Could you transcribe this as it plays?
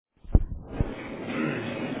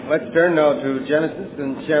Let's turn now to Genesis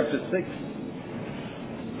in chapter 6.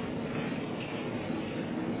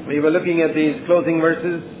 We were looking at these closing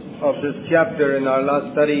verses of this chapter in our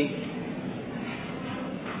last study,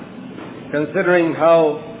 considering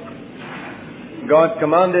how God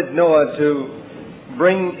commanded Noah to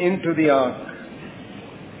bring into the ark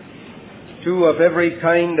 2 of every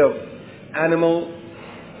kind of animal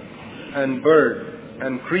and bird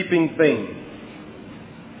and creeping thing.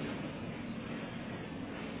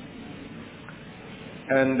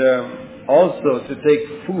 And also to take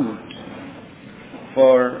food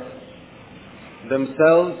for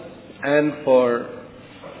themselves and for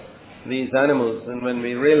these animals. And when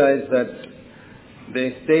we realize that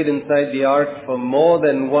they stayed inside the ark for more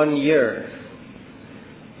than 1 year,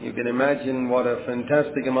 you can imagine what a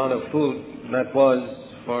fantastic amount of food that was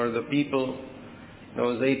for the people,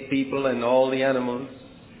 those 8 people and all the animals.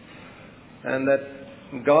 And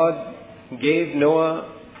that God gave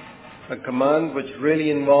Noah a command which really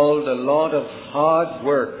involved a lot of hard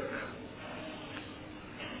work.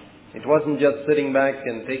 It wasn't just sitting back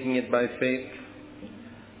and taking it by faith.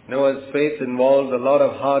 Noah's faith involved a lot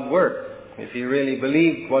of hard work. If he really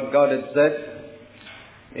believed what God had said,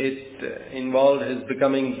 it involved his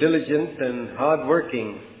becoming diligent and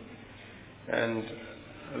hardworking. And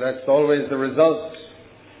that's always the result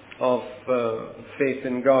of faith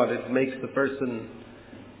in God. It makes the person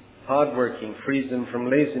hardworking, frees him from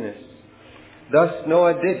laziness. Thus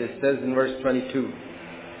Noah did, it says in verse 22.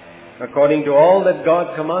 According to all that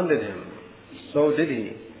God commanded him, so did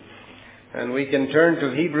he. And we can turn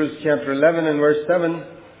to Hebrews chapter 11 and verse 7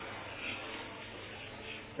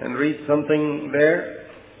 and read something there.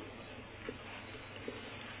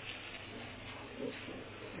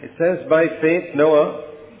 It says, by faith Noah,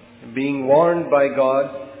 being warned by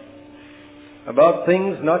God about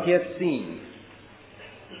things not yet seen,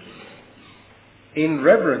 in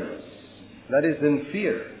reverence, that is in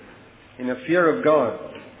fear, in a fear of God,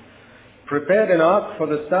 prepared an ark for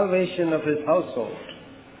the salvation of his household,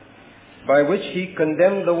 by which he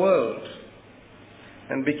condemned the world,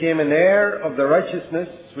 and became an heir of the righteousness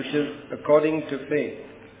which is according to faith.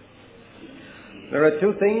 There are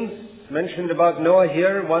 2 things mentioned about Noah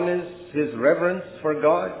here. One is his reverence for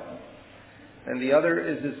God, and the other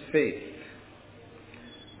is his faith.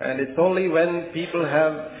 And it's only when people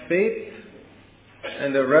have faith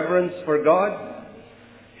and a reverence for God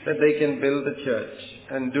that they can build a church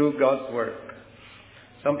and do God's work.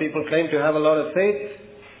 Some people claim to have a lot of faith,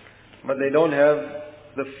 but they don't have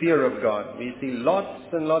the fear of God. We see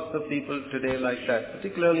lots and lots of people today like that,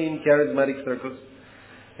 particularly in charismatic circles.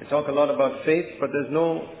 They talk a lot about faith, but there's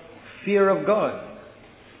no fear of God.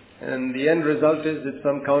 And the end result is it's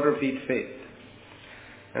some counterfeit faith.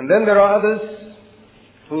 And then there are others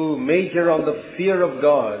who major on the fear of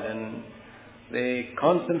God, and they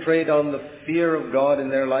concentrate on the fear of God in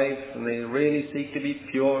their life, and they really seek to be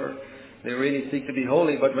pure. They really seek to be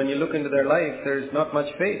holy. But when you look into their life, there's not much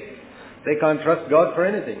faith. They can't trust God for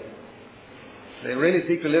anything. They really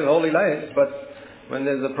seek to live holy lives, but when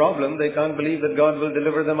there's a problem, they can't believe that God will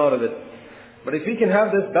deliver them out of it. But if we can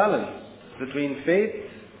have this balance between faith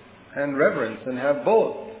and reverence, and have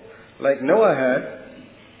both, like Noah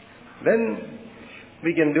had, then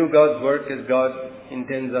we can do God's work as God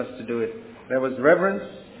intends us to do it. There was reverence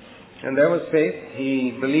and there was faith.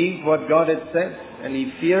 He believed what God had said, and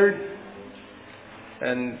he feared,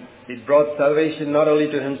 and it brought salvation not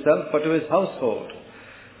only to himself but to his household.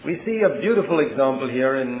 We see a beautiful example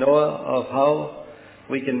here in Noah of how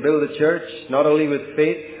we can build a church not only with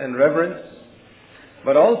faith and reverence,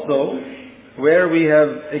 but also where we have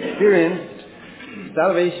experienced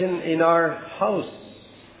salvation in our house,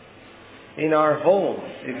 in our home.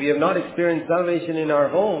 If we have not experienced salvation in our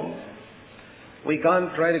home, we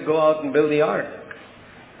can't try to go out and build the ark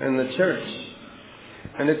in the church.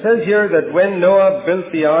 And it says here that when Noah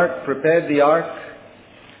built the ark, prepared the ark,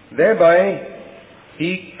 thereby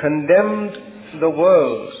he condemned the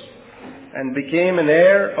world and became an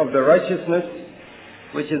heir of the righteousness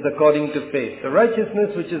which is according to faith. The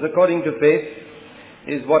righteousness which is according to faith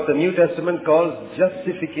is what the New Testament calls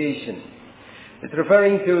justification. It's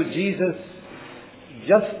referring to Jesus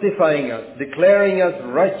justifying us, declaring us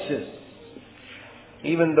righteous,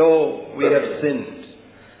 even though we have sinned.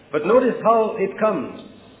 But notice how it comes.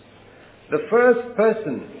 The first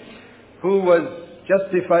person who was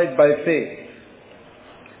justified by faith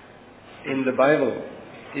in the Bible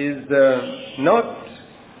is not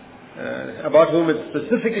about whom it's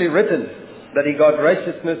specifically written that he got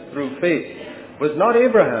righteousness through faith, was not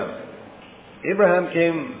Abraham. Abraham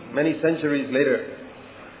came many centuries later.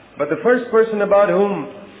 But the first person about whom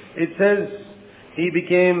it says he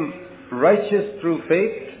became righteous through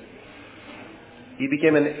faith He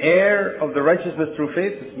became an heir of the righteousness through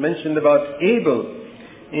faith. It's mentioned about Abel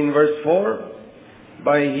in verse 4.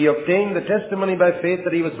 He obtained the testimony by faith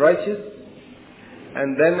that he was righteous.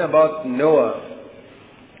 And then about Noah.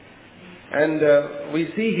 And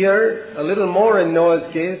we see here a little more in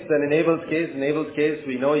Noah's case than in Abel's case. In Abel's case,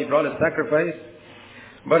 we know he brought a sacrifice.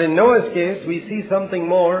 But in Noah's case, we see something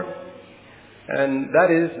more. And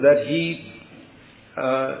that is that he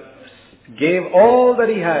gave all that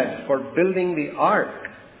he had for building the ark,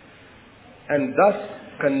 and thus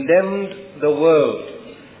condemned the world.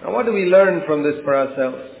 Now what do we learn from this for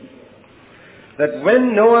ourselves? That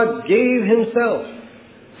when Noah gave himself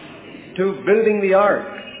to building the ark,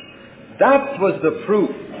 that was the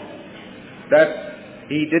proof that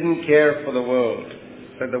he didn't care for the world,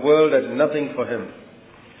 that the world had nothing for him.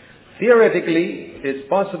 Theoretically, it's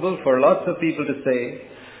possible for lots of people to say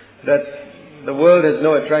that the world has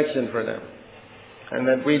no attraction for them and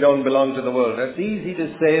that we don't belong to the world. That's easy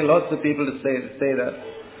to say, lots of people to say that.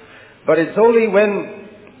 But it's only when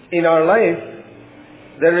in our life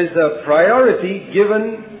there is a priority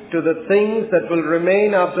given to the things that will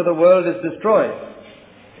remain after the world is destroyed.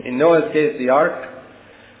 In Noah's case, the ark.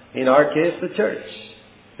 In our case, the church.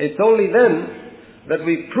 It's only then that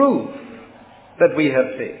we prove that we have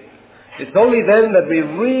faith. It's only then that we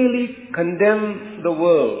really condemn the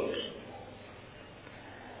world.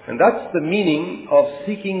 And that's the meaning of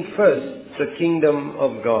seeking first the kingdom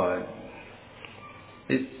of God.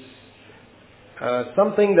 It's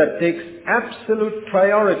something that takes absolute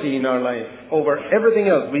priority in our life over everything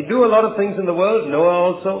else. We do a lot of things in the world.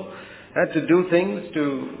 Noah also had to do things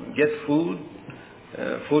to get food.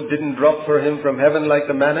 Food didn't drop for him from heaven like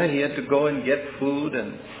the manna. He had to go and get food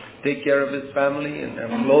and take care of his family and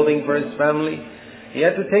have clothing for his family. He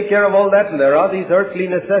had to take care of all that, and there are these earthly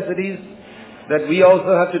necessities that we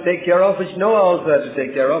also have to take care of, which Noah also had to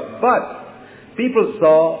take care of. But people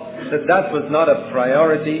saw that that was not a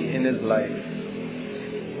priority in his life.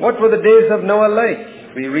 What were the days of Noah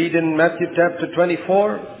like? We read in Matthew chapter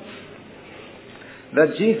 24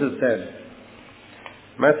 that Jesus said,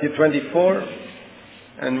 Matthew 24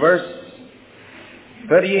 and verse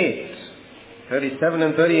 38, 37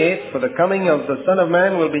 and 38, for the coming of the Son of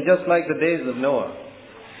Man will be just like the days of Noah.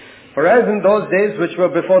 For as in those days which were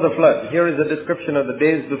before the flood, here is a description of the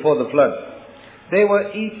days before the flood, they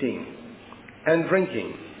were eating and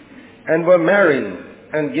drinking and were marrying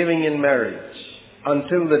and giving in marriage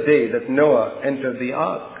until the day that Noah entered the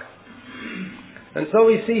ark. And so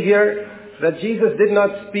we see here that Jesus did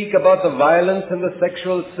not speak about the violence and the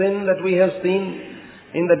sexual sin that we have seen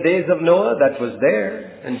in the days of Noah. That was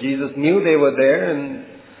there, and Jesus knew they were there, and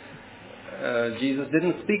Jesus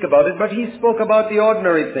didn't speak about it, but he spoke about the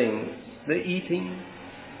ordinary things, the eating,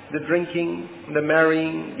 the drinking, the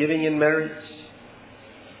marrying, giving in marriage.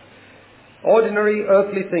 Ordinary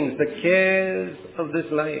earthly things, the cares of this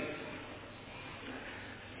life.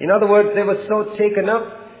 In other words, they were so taken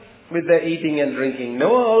up with their eating and drinking.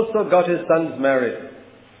 Noah also got his sons married.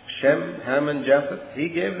 Shem, Ham, and Japheth. He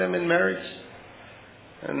gave them in marriage.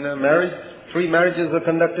 And 3 marriages were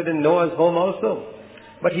conducted in Noah's home also.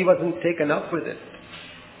 But he wasn't taken up with it.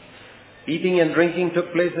 Eating and drinking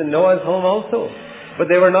took place in Noah's home also. But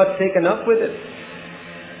they were not taken up with it.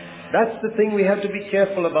 That's the thing we have to be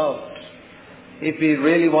careful about if we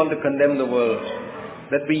really want to condemn the world.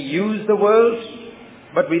 That we use the world,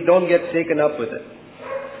 but we don't get taken up with it.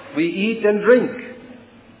 We eat and drink,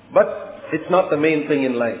 but it's not the main thing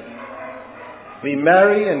in life. We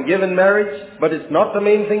marry and give in marriage, but it's not the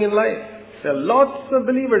main thing in life. There are lots of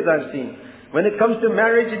believers I've seen. When it comes to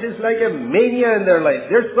marriage, it is like a mania in their life.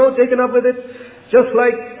 They're so taken up with it, just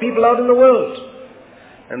like people out in the world.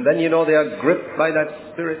 And then, they are gripped by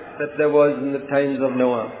that spirit that there was in the times of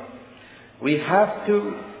Noah. We have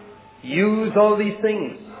to use all these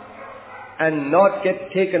things and not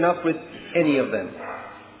get taken up with any of them.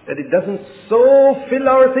 That it doesn't so fill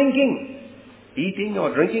our thinking. Eating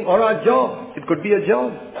or drinking or our job. It could be a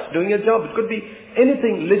job, doing a job. It could be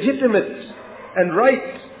anything legitimate and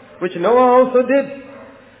right, which Noah also did.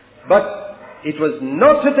 But it was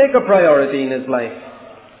not to take a priority in his life.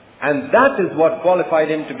 And that is what qualified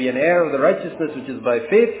him to be an heir of the righteousness which is by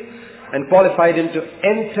faith, and qualified him to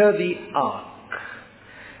enter the ark.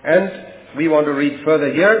 And we want to read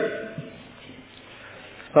further here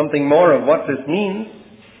something more of what this means.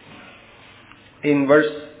 In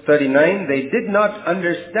verse 39, they did not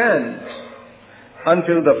understand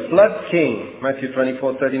until the flood came, Matthew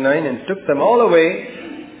 24:39, and took them all away.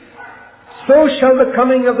 So shall the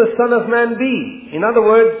coming of the Son of Man be. In other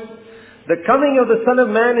words, the coming of the Son of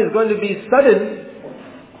Man is going to be sudden,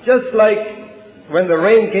 just like when the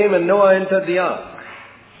rain came and Noah entered the ark.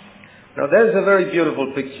 Now there's a very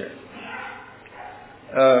beautiful picture.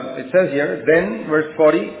 It says here, then, verse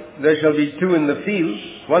 40, there shall be two in the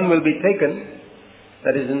field. One will be taken,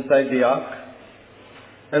 that is inside the ark,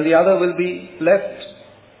 and the other will be left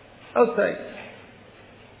outside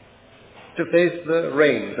to face the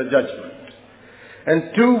rain, the judgment.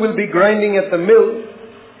 And two will be grinding at the mill,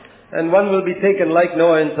 and one will be taken like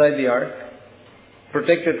Noah inside the ark,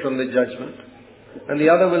 protected from the judgment, and the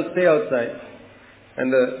other will stay outside,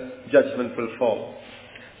 and the judgment will fall.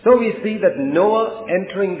 So we see that Noah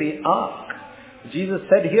entering the ark, Jesus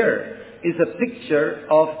said here, is a picture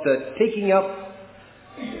of the taking up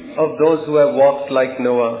of those who have walked like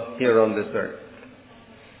Noah here on this earth.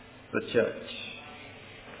 The church.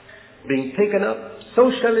 Being taken up,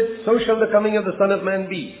 so shall the coming of the Son of Man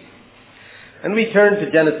be. And we turn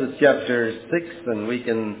to Genesis chapter 6, and we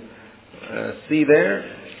can see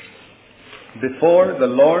there, before the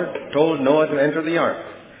Lord told Noah to enter the ark.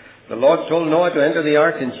 The Lord told Noah to enter the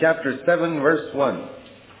ark in chapter 7, verse 1.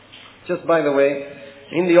 Just by the way,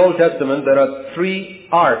 in the Old Testament there are 3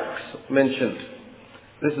 arks mentioned.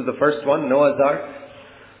 This is the first one, Noah's ark.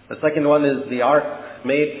 The second one is the ark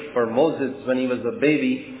made for Moses when he was a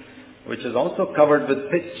baby, which is also covered with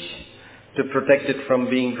pitch to protect it from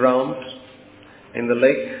being drowned in the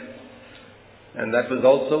lake. And that was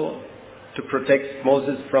also to protect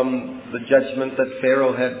Moses from the judgment that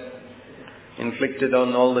Pharaoh had inflicted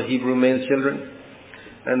on all the Hebrew male children.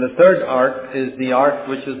 And the third ark is the ark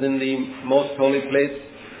which is in the most holy place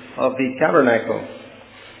of the tabernacle,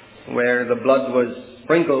 where the blood was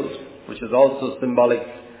sprinkled, which is also symbolic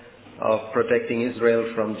of protecting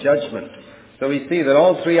Israel from judgment. So we see that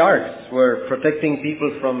all 3 arks were protecting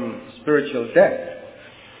people from spiritual death.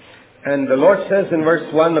 And the Lord says in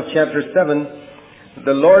verse 1 of chapter 7,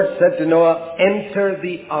 the Lord said to Noah, enter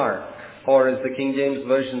the ark. Or as the King James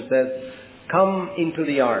Version says, come into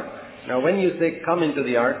the ark. Now when you say come into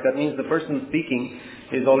the ark, that means the person speaking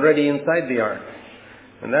is already inside the ark.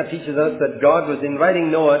 And that teaches us that God was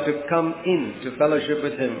inviting Noah to come in to fellowship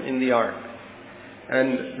with him in the ark.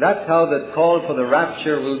 And that's how the call for the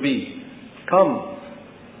rapture will be. Come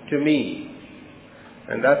to me.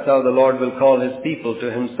 And that's how the Lord will call his people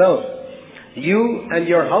to himself. You and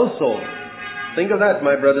your household. Think of that,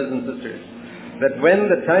 my brothers and sisters. That when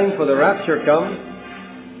the time for the rapture comes,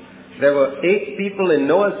 there were 8 people in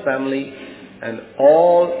Noah's family, and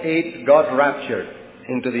all 8 got raptured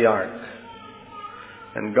into the ark.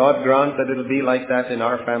 And God grant that it will be like that in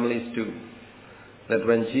our families too. That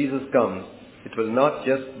when Jesus comes, it will not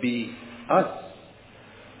just be us,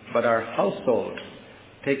 but our household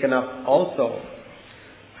taken up also.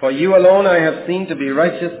 For you alone I have seen to be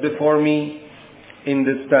righteous before me in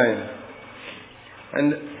this time.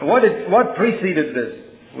 And what preceded this?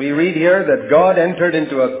 We read here that God entered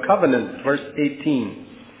into a covenant, verse 18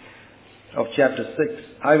 of chapter 6.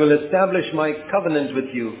 I will establish my covenant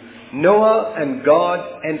with you. Noah and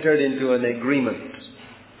God entered into an agreement.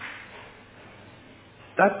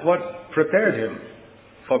 That's what prepared him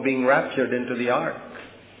for being raptured into the ark.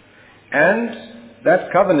 And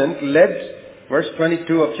that covenant led, verse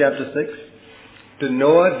 22 of chapter 6, to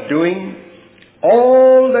Noah doing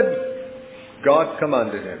all that God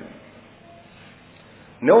commanded him.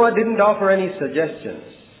 Noah didn't offer any suggestions.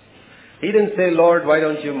 He didn't say, Lord, why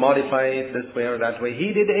don't you modify it this way or that way?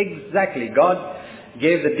 He did exactly. God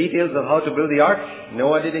gave the details of how to build the ark.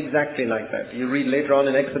 Noah did exactly like that. You read later on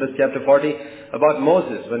in Exodus chapter 40 about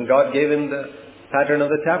Moses, when God gave him the pattern of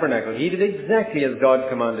the tabernacle. He did exactly as God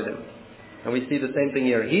commanded him. And we see the same thing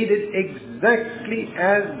here. He did exactly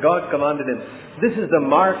as God commanded him. This is the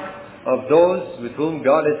mark of those with whom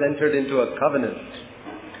God has entered into a covenant.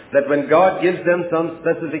 That when God gives them some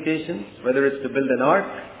specifications, whether it's to build an ark,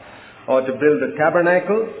 or to build a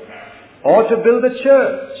tabernacle, or to build a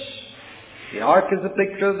church. The ark is a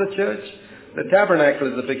picture of the church. The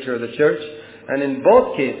tabernacle is a picture of the church. And in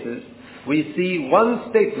both cases, we see one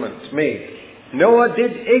statement made. Noah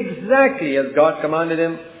did exactly as God commanded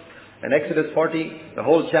him. In Exodus 40, the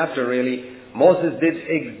whole chapter really, Moses did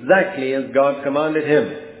exactly as God commanded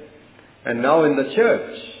him. And now in the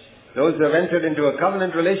church, those who have entered into a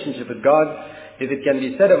covenant relationship with God, if it can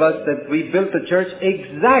be said of us that we built the church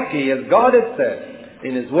exactly as God has said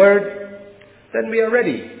in His Word, then we are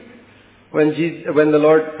ready. When the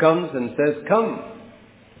Lord comes and says, come,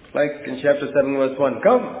 like in chapter 7 verse 1,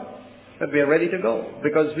 come, that we are ready to go.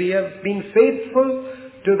 Because we have been faithful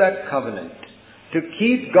to that covenant, to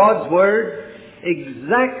keep God's Word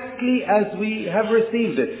exactly as we have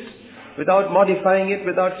received it, without modifying it,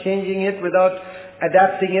 without changing it, without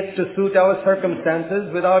adapting it to suit our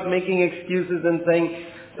circumstances, without making excuses and saying,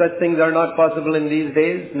 such things are not possible in these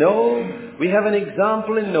days. No, we have an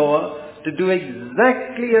example in Noah to do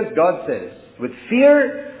exactly as God says, with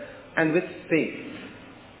fear and with faith.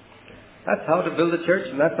 That's how to build a church,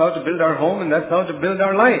 and that's how to build our home, and that's how to build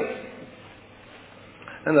our life.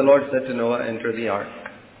 And the Lord said to Noah, enter the ark.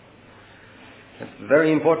 It's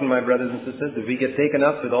very important, my brothers and sisters, if we get taken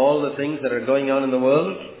up with all the things that are going on in the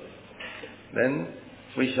world, then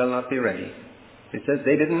we shall not be ready. It says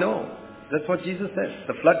they didn't know. That's what Jesus said.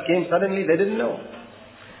 The flood came suddenly, they didn't know.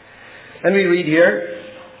 And we read here,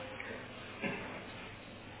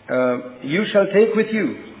 you shall take with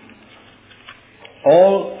you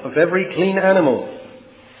all of every clean animal,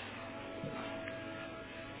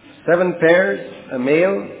 7 pairs, a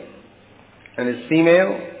male and his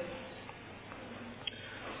female,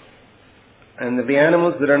 and the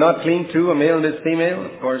animals that are not clean too, a male and his female.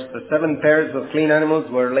 Of course, the 7 pairs of clean animals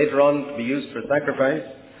were later on to be used for sacrifice.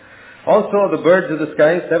 Also the birds of the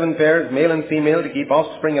sky, 7 pairs, male and female, to keep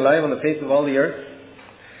offspring alive on the face of all the earth.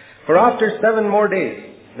 For after 7 more days,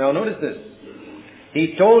 now notice this,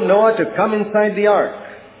 he told Noah to come inside the ark.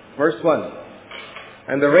 Verse 1.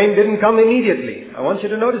 And the rain didn't come immediately. I want you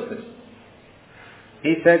to notice this.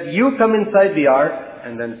 He said, you come inside the ark,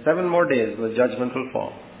 and then 7 more days the judgment will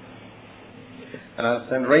fall. And I'll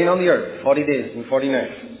send rain on the earth, 40 days and 40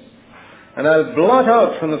 nights. And I'll blot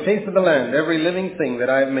out from the face of the land every living thing that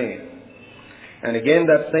I have made. And again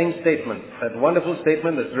that same statement, that wonderful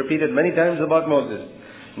statement that's repeated many times about Moses.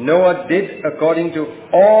 Noah did according to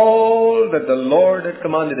all that the Lord had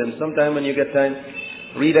commanded him. Sometime when you get time,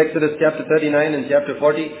 read Exodus chapter 39 and chapter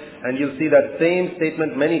 40, and you'll see that same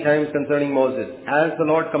statement many times concerning Moses. As the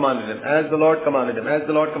Lord commanded him, as the Lord commanded him, as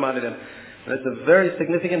the Lord commanded him. And it's a very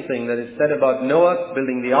significant thing that is said about Noah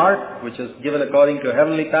building the ark, which is given according to a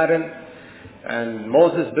heavenly pattern, and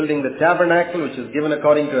Moses building the tabernacle, which is given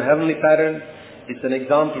according to a heavenly pattern. It's an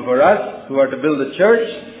example for us who are to build the church.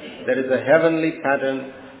 There is a heavenly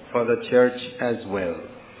pattern for the church as well.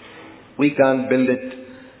 We can't build it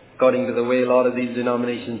according to the way a lot of these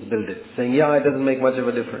denominations build it, saying, yeah, it doesn't make much of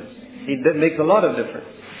a difference. It makes a lot of difference.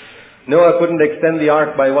 Noah couldn't extend the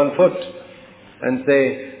ark by 1 foot and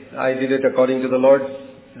say, I did it according to the Lord's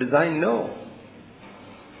design. No.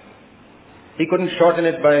 He couldn't shorten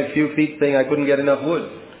it by a few feet saying, I couldn't get enough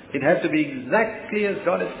wood. It had to be exactly as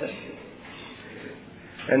God had said.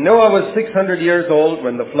 And Noah was 600 years old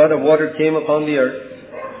when the flood of water came upon the earth.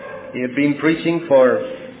 He had been preaching for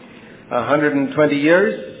 120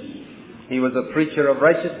 years. He was a preacher of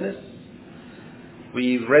righteousness.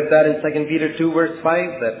 We read that in 2 Peter 2 verse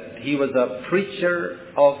 5, that he was a preacher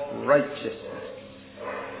of righteousness.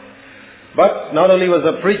 But not only was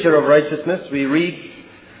a preacher of righteousness, we read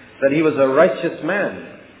that he was a righteous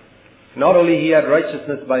man. Not only he had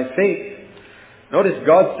righteousness by faith. Notice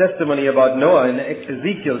God's testimony about Noah in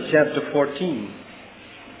Ezekiel chapter 14.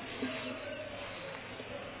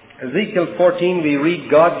 Ezekiel 14, we read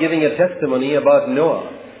God giving a testimony about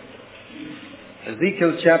Noah.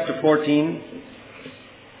 Ezekiel chapter 14,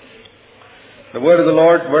 the word of the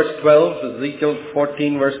Lord, verse 12, Ezekiel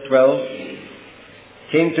 14, verse 12,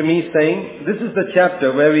 came to me saying, this is the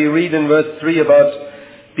chapter where we read in verse 3 about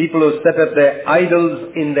people who set up their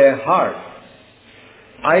idols in their hearts.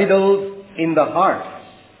 Idols in the heart.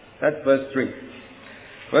 That's verse 3.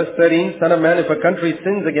 Verse 13, Son of man, if a country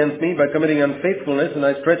sins against me by committing unfaithfulness, and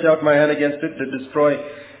I stretch out my hand against it to destroy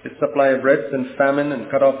its supply of bread and famine and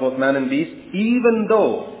cut off both man and beast, even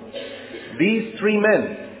though these 3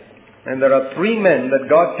 men, and there are 3 men that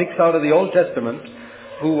God picks out of the Old Testament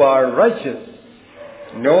who are righteous,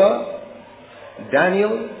 Noah,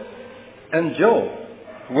 Daniel, and Job,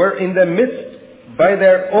 were in the midst by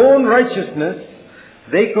their own righteousness,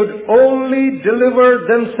 they could only deliver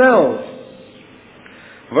themselves.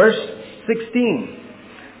 Verse 16,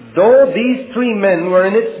 though these 3 men were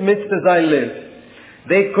in its midst as I live,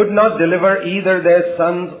 they could not deliver either their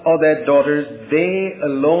sons or their daughters. They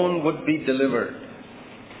alone would be delivered.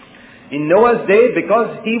 In Noah's day,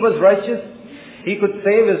 because he was righteous, he could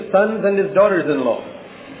save his sons and his daughters-in-law.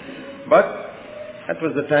 But that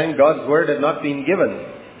was the time God's word had not been given,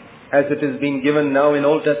 as it is being given now in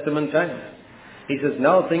Old Testament times. He says,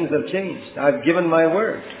 now things have changed. I've given my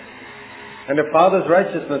word. And a father's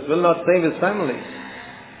righteousness will not save his family.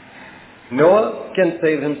 Noah can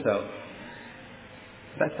save himself.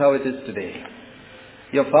 That's how it is today.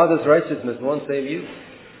 Your father's righteousness won't save you.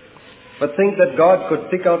 But think that God could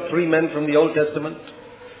pick out 3 men from the Old Testament,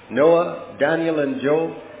 Noah, Daniel, and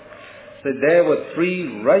Job. Said there were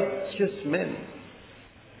 3 righteous men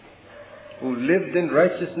who lived in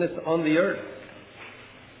righteousness on the earth.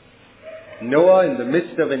 Noah in the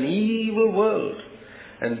midst of an evil world,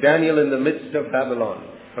 and Daniel in the midst of Babylon.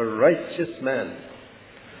 a righteous man.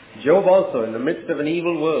 Job also, in the midst of an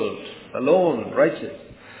evil world, alone, righteous.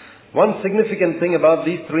 One significant thing about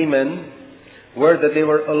these three men were that they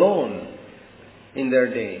were alone in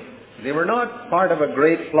their day. They were not part of a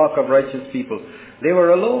great flock of righteous people. They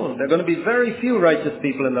were alone. There are going to be very few righteous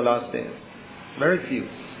people in the last days. Very few.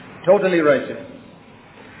 Totally righteous.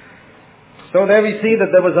 So there we see that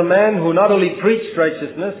there was a man who not only preached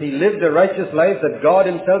righteousness, he lived a righteous life that God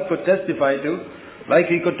himself could testify to, like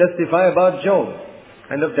he could testify about Job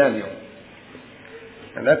and of Daniel.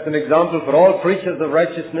 And that's an example for all preachers of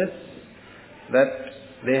righteousness, that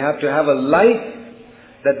they have to have a life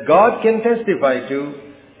that God can testify to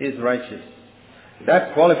is righteous.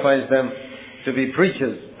 That qualifies them to be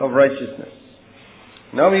preachers of righteousness.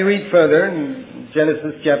 Now we read further in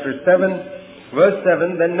Genesis chapter 7, verse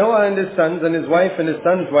 7, Then Noah and his sons and his wife and his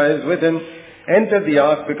sons' wives with him entered the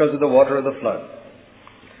ark because of the water of the flood.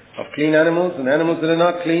 Of clean animals and animals that are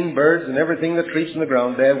not clean, birds and everything that creeps on the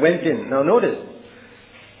ground, they went in. Now notice,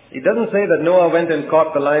 it doesn't say that Noah went and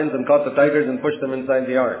caught the lions and caught the tigers and pushed them inside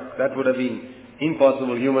the ark. That would have been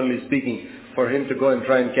impossible, humanly speaking, for him to go and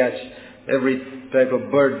try and catch every type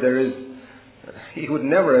of bird there is. He would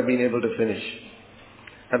never have been able to finish.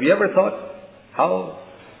 Have you ever thought how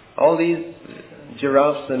all these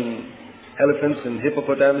giraffes and elephants and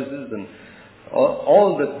hippopotamuses and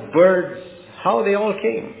all the birds, how they all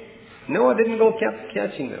came? Noah didn't go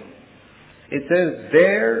catching them. It says,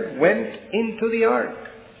 there went into the ark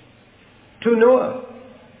to Noah.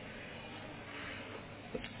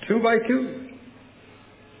 2 by 2.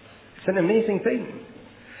 It's an amazing thing.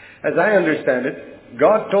 As I understand it,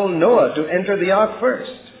 God told Noah to enter the ark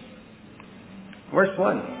first. Verse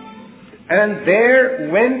 1. And there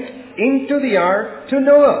went into the ark to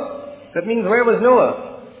Noah. That means where was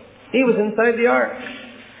Noah? He was inside the ark.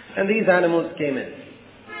 And these animals came in.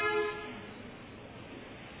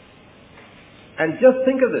 And just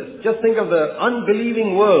think of this. Just think of the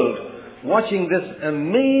unbelieving world watching this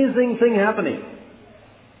amazing thing happening.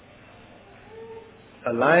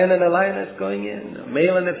 A lion and a lioness going in, a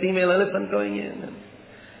male and a female elephant going in.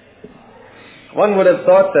 One would have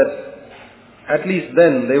thought that at least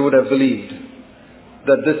then they would have believed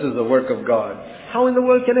that this is the work of God. How in the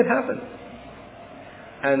world can it happen?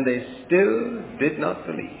 And they still did not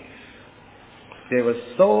believe. They were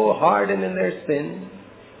so hardened in their sin.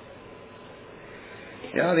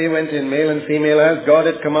 Yeah, they went in male and female as God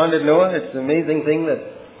had commanded Noah. It's an amazing thing that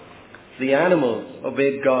the animals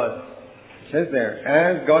obeyed God. It says there,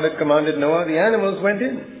 as God had commanded Noah, the animals went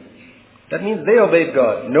in. That means they obeyed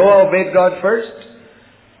God. Noah obeyed God first,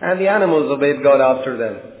 and the animals obeyed God after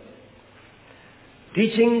them.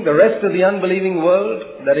 Teaching the rest of the unbelieving world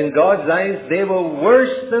that in God's eyes they were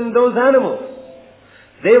worse than those animals.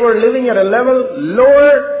 They were living at a level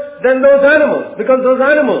lower than those animals, because those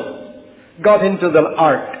animals got into the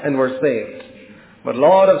ark and were saved. But a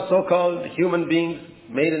lot of so-called human beings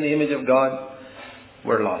made in the image of God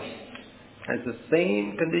were lost. And it's the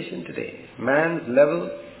same condition today. Man's level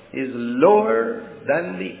is lower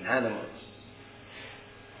than the animals.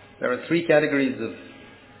 There are 3 categories of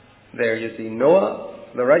there. You see Noah,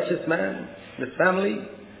 the righteous man, his family,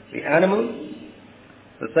 the animals,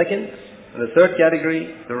 the second, and the third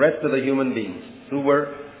category, the rest of the human beings who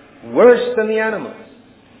were worse than the animals.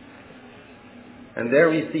 And there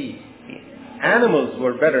we see the animals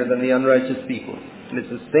were better than the unrighteous people. And it's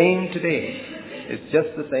the same today. It's just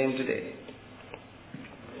the same today.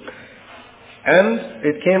 And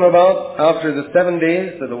it came about after the 7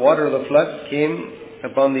 days that the water of the flood came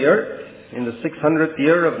upon the earth in the 600th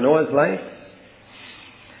year of Noah's life.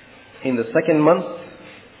 In the 2nd month,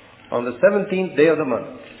 on the 17th day of the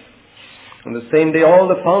month. On the same day, all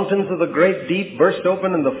the fountains of the great deep burst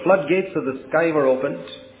open and the floodgates of the sky were opened.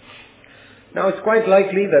 Now it's quite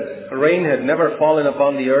likely that rain had never fallen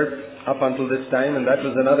upon the earth up until this time, and that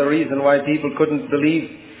was another reason why people couldn't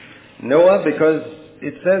believe Noah, because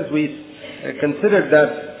it says we considered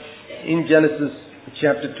that in Genesis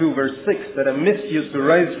chapter 2 verse 6, that a mist used to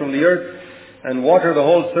rise from the earth and water the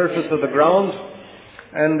whole surface of the ground,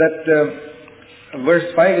 and that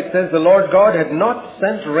verse 5 it says the Lord God had not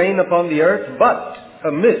sent rain upon the earth, but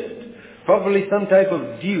a mist, probably some type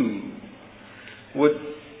of dew, would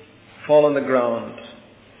fall on the ground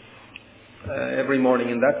every morning,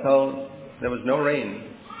 and that's how there was no rain.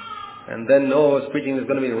 And then Noah was preaching, there's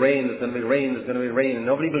going to be rain, there's going to be rain, there's going to be rain, and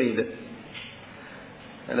nobody believed it.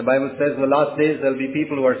 And the Bible says in the last days there'll be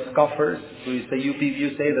people who are scoffers, who say, you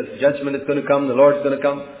say that judgment is going to come, the Lord's going to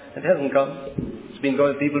come. It hasn't come. It's been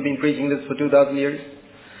going, people have been preaching this for 2,000 years.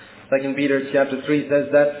 2 Peter chapter 3 says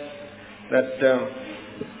that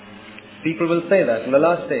People will say that in the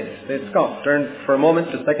last days. They scoff. Turn for a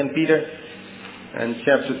moment to 2 Peter and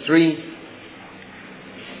chapter 3.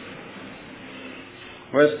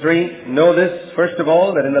 Verse 3, know this, first of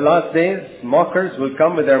all, that in the last days, mockers will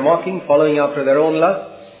come with their mocking, following after their own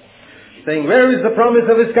lusts, saying, where is the promise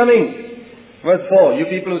of His coming? Verse 4, you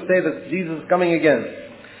people who say that Jesus is coming again.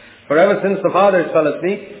 For ever since the fathers fell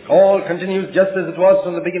asleep, all continues just as it was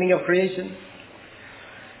from the beginning of creation.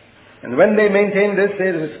 And when they maintain this,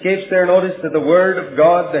 it escapes their notice that the Word of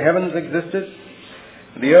God, the heavens existed.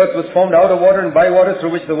 The earth was formed out of water and by water,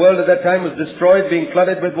 through which the world at that time was destroyed, being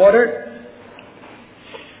flooded with water.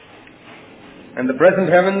 And the present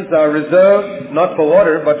heavens are reserved not for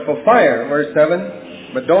water, but for fire, verse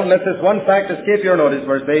 7. But don't let this one fact escape your notice,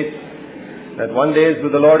 verse 8. That one day is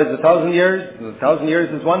with the Lord is 1,000 years, and 1,000 years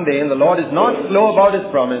is one day, and the Lord is not slow about His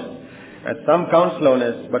promise, as some count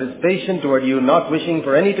slowness, but is patient toward you, not wishing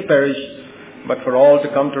for any to perish, but for all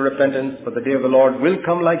to come to repentance. For the day of the Lord will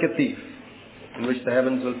come like a thief, in which the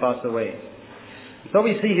heavens will pass away. So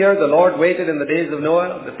we see here the Lord waited in the days of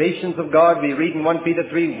Noah. The patience of God, we read in 1 Peter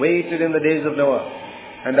 3, waited in the days of Noah.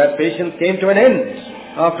 And that patience came to an end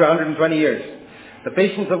after 120 years. The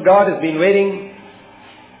patience of God has been waiting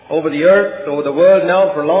over the earth, over the world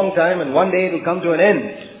now for a long time, and one day it will come to an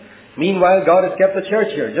end. Meanwhile, God has kept the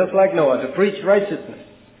church here, just like Noah, to preach righteousness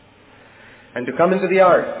and to come into the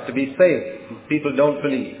ark, to be saved. People don't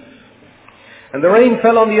believe. And the rain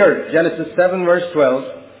fell on the earth, Genesis 7 verse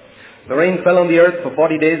 12. The rain fell on the earth for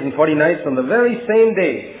 40 days and 40 nights. On the very same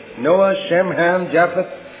day, Noah, Shem, Ham, Japheth,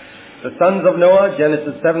 the sons of Noah,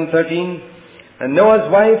 Genesis 7:13, and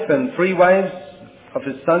Noah's wife and 3 wives of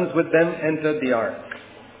his sons with them entered the ark.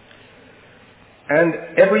 And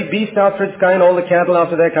every beast after its kind, all the cattle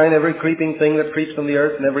after their kind, every creeping thing that creeps on the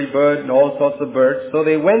earth, and every bird and all sorts of birds. So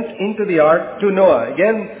they went into the ark to Noah.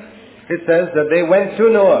 Again, it says that they went to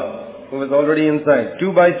Noah, who was already inside,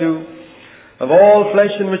 2 by 2. Of all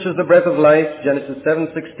flesh in which is the breath of life, Genesis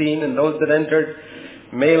 7:16, and those that entered,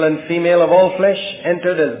 male and female of all flesh,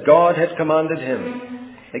 entered as God had commanded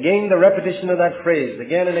him. Again, the repetition of that phrase,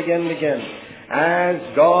 again and again and again, as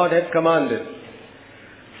God had commanded.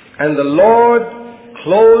 And the Lord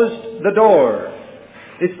closed the door.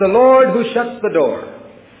 It's the Lord who shuts the door.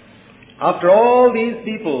 After all these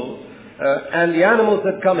people and the animals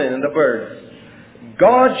that come in and the birds,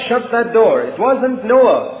 God shut that door. It wasn't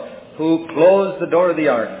Noah who closed the door of the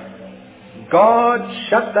ark. God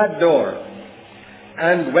shut that door.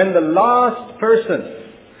 And when the last person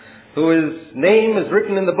whose name is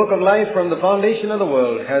written in the book of life from the foundation of the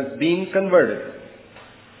world has been converted,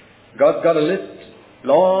 God's got a list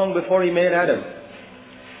long before He made Adam.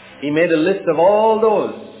 He made a list of all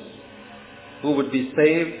those who would be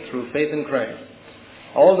saved through faith in Christ.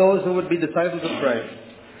 All those who would be disciples of Christ.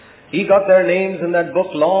 He got their names in that book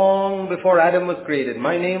long before Adam was created.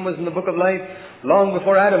 My name was in the book of life long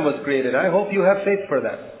before Adam was created. I hope you have faith for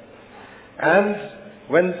that. And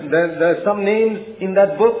when there's some names in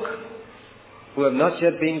that book who have not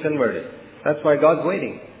yet been converted. That's why God's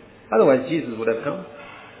waiting. Otherwise Jesus would have come.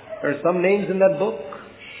 There are some names in that book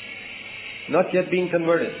not yet being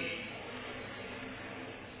converted.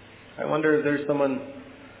 I wonder if there's someone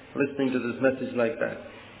listening to this message like that.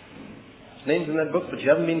 Names in that book, but you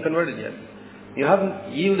haven't been converted yet. You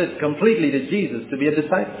haven't yielded completely to Jesus to be a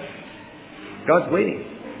disciple. God's waiting.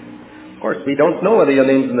 Of course, we don't know whether your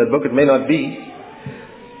name's in that book. It may not be.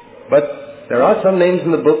 But there are some names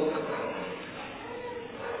in the book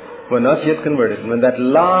who are not yet converted. And when that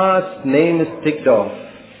last name is ticked off,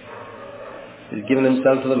 he's given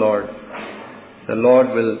himself to the Lord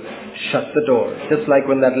will shut the door. Just like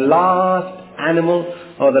when that last animal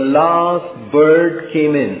or the last bird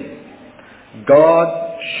came in, God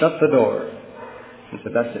shut the door and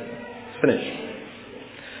said, that's it. It's finished.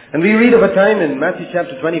 And we read of a time in Matthew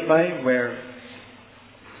chapter 25 where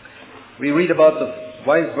we read about the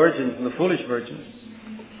wise virgins and the foolish virgins.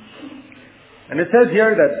 And it says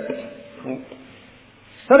here that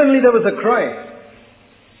suddenly there was a cry,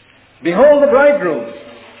 behold the bridegroom,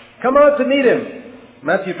 come out to meet him.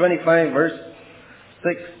 Matthew 25 verse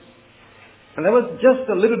 6. And there was just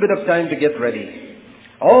a little bit of time to get ready.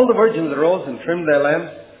 All the virgins arose and trimmed their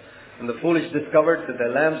lamps, and the foolish discovered that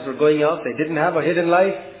their lamps were going out. They didn't have a hidden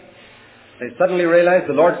light. They suddenly realized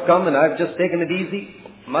the Lord's come and I've just taken it easy.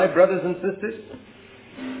 My brothers and sisters,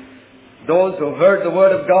 those who heard the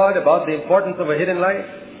word of God about the importance of a hidden light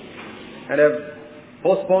and have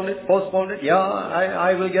postponed it. Yeah,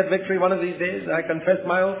 I will get victory one of these days. I confess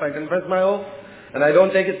my oath, and I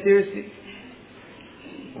don't take it seriously.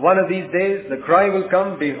 One of these days the cry will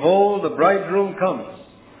come, behold, the bridegroom comes.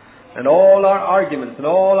 And all our arguments and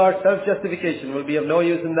all our self-justification will be of no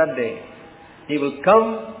use in that day. He will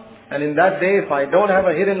come, and in that day, if I don't have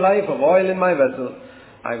a hidden life of oil in my vessel,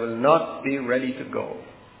 I will not be ready to go.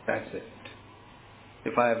 That's it.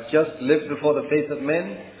 If I have just lived before the face of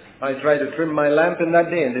men, I try to trim my lamp in that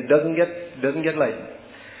day, and it doesn't get lighted.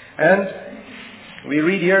 And we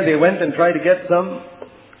read here, they went and tried to get some,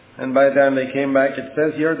 and by the time they came back, it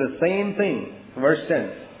says here the same thing. Verse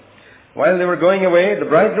 10. While they were going away, the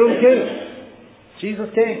bridegroom came. Jesus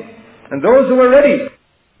came. And those who were ready,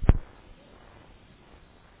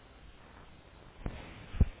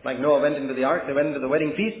 like Noah went into the ark, they went into the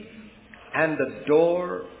wedding feast, and the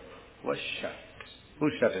door was shut.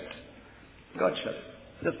 Who shut it? God shut it.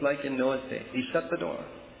 Just like in Noah's day. He shut the door.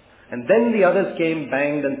 And then the others came,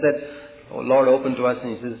 banged, and said, "Oh Lord, open to us."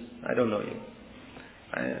 And he says, "I don't know you."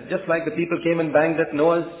 Just like the people came and banged at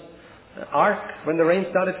Noah's ark when the rain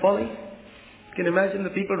started falling. You can imagine the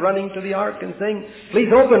people running to the ark and saying,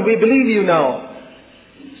 "Please open, we believe you now."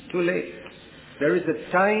 It's too late. There is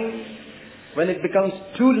a time when it becomes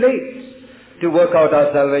too late to work out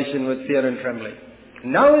our salvation with fear and trembling.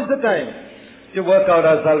 Now is the time to work out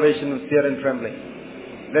our salvation with fear and trembling.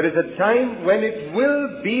 There is a time when it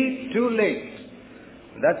will be too late.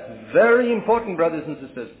 That's very important, brothers and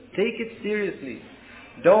sisters. Take it seriously.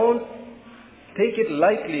 Don't take it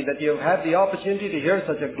lightly that you have had the opportunity to hear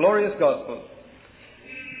such a glorious gospel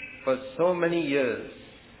for so many years.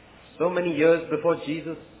 So many years before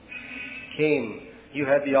Jesus came, you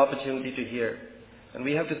had the opportunity to hear. And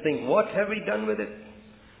we have to think, what have we done with it?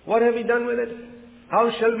 What have we done with it? How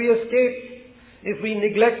shall we escape if we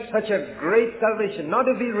neglect such a great salvation? Not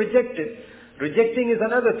if we reject it. Rejecting is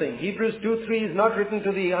another thing. Hebrews 2:3 is not written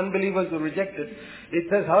to the unbelievers who reject it. It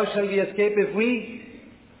says, how shall we escape if we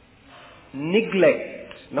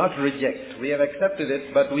neglect, not reject. We have accepted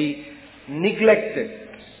it, but we neglect it.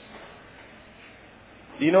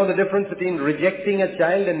 Do you know the difference between rejecting a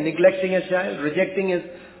child and neglecting a child? Rejecting is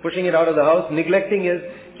pushing it out of the house. Neglecting is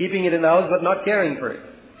keeping it in the house but not caring for it.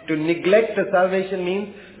 To neglect a salvation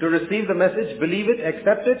means to receive the message, believe it,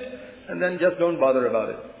 accept it, and then just don't bother about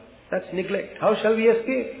it. That's neglect. How shall we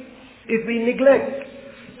escape if we neglect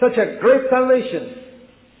such a great salvation?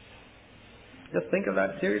 Just think of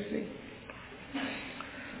that seriously.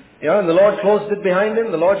 And the Lord closed it behind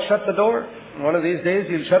him. The Lord shut the door. One of these days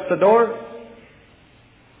he'll shut the door,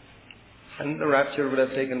 and the rapture would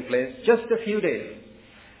have taken place just a few days.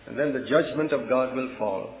 And then the judgment of God will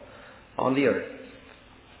fall on the earth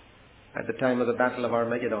at the time of the battle of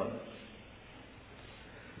Armageddon.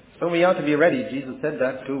 So we ought to be ready. Jesus said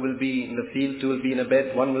that. 2 will be in the field, 2 will be in a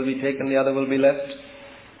bed, 1 will be taken, the other will be left.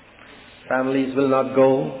 Families will not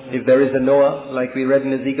go. If there is a Noah, like we read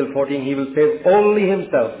in Ezekiel 14, he will save only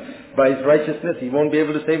himself by his righteousness. He won't be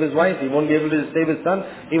able to save his wife. He won't be able to save his son.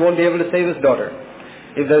 He won't be able to save his daughter.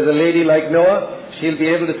 If there's a lady like Noah, she'll be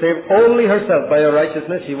able to save only herself by her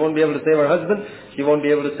righteousness. She won't be able to save her husband. She won't be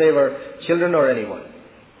able to save her children or anyone.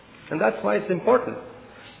 And that's why it's important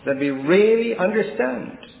that we really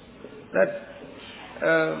understand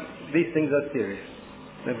that these things are serious.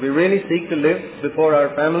 That we really seek to live before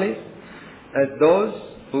our families as those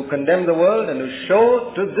who condemn the world and who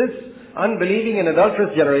show to this unbelieving and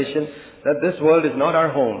adulterous generation that this world is not our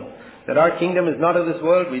home, that our kingdom is not of this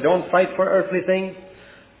world. We don't fight for earthly things.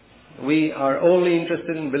 We are only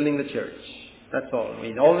interested in building the church. That's all.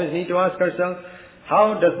 We always need to ask ourselves,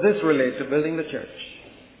 how does this relate to building the church?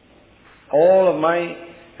 All of my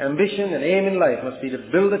ambition and aim in life must be to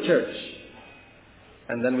build the church.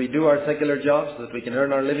 And then we do our secular jobs so that we can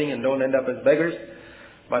earn our living and don't end up as beggars.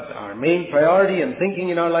 But our main priority and thinking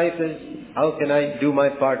in our life is, how can I do my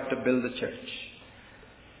part to build the church?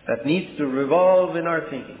 That needs to revolve in our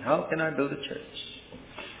thinking. How can I build a church?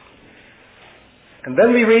 And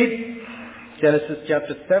then we read Genesis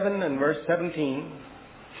chapter 7 and verse 17.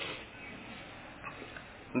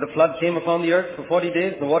 And the flood came upon the earth for 40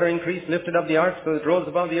 days. The water increased, lifted up the ark so it rose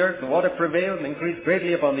above the earth. The water prevailed and increased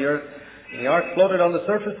greatly upon the earth. And the ark floated on the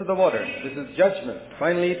surface of the water. This is judgment.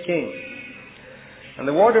 Finally it came. And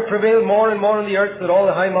the water prevailed more and more on the earth, so that all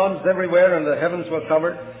the high mountains everywhere and the heavens were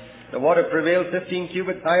covered. The water prevailed 15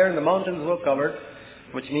 cubits higher, and the mountains were covered,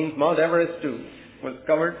 which means Mount Everest too was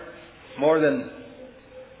covered more than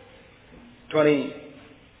 20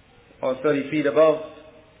 or 30 feet above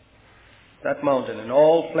that mountain, and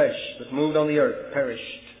all flesh that moved on the earth perished.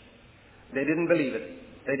 They didn't believe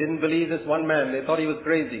it. They didn't believe this one man. They thought he was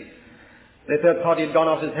crazy. They thought he had gone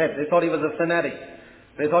off his head. They thought he was a fanatic.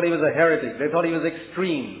 They thought he was a heretic. They thought he was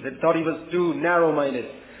extreme. They thought he was too narrow-minded,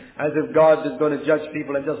 as if God is going to judge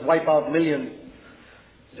people and just wipe out millions.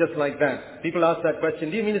 Just like that. People ask that question,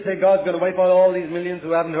 do you mean to say God's going to wipe out all these millions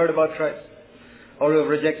who haven't heard about Christ or who have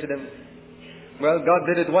rejected Him? Well, God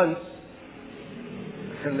did it once,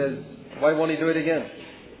 and why won't He do it again?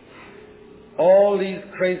 All these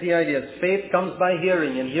crazy ideas. Faith comes by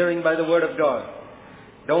hearing, and hearing by the Word of God.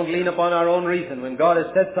 Don't lean upon our own reason. When God has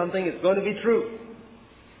said something, it's going to be true.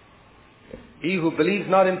 He who believes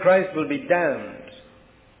not in Christ will be damned.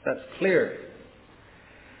 That's clear.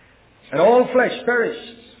 And all flesh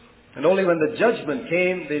perished. And only when the judgment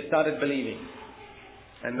came, they started believing.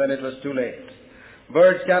 And then it was too late.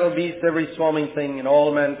 Birds, cattle, beasts, every swarming thing, and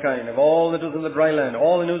all mankind, of all that was in the dry land,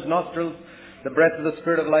 all in whose nostrils the breath of the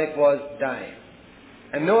Spirit of life was, died.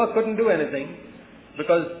 And Noah couldn't do anything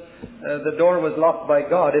because the door was locked by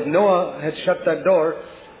God. If Noah had shut that door,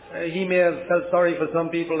 he may have felt sorry for some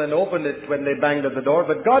people and opened it when they banged at the door,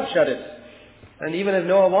 but God shut it. And even if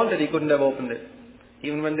Noah wanted, he couldn't have opened it,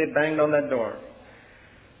 even when they banged on that door.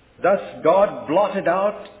 Thus God blotted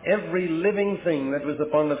out every living thing that was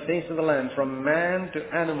upon the face of the land, from man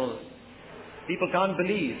to animals. People can't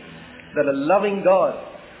believe that a loving God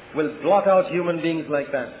will blot out human beings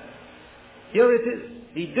like that. Here it is.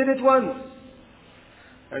 He did it once.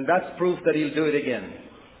 And that's proof that He'll do it again.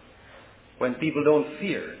 When people don't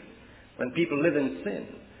fear, when people live in sin,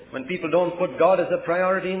 when people don't put God as a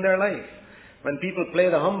priority in their life, when people play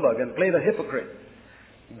the humbug and play the hypocrite,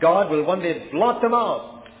 God will one day blot them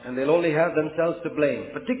out, and they'll only have themselves to blame,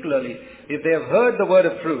 particularly if they have heard the word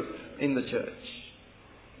of truth in the church.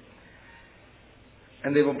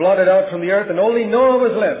 And they were blotted out from the earth, and only Noah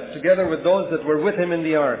was left, together with those that were with him in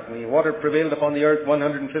the ark. And the water prevailed upon the earth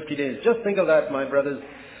 150 days. Just think of that, my brothers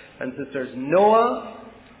and sisters. Noah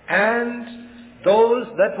and those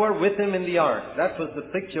that were with him in the ark. That was the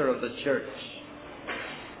picture of the church.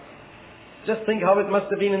 Just think how it must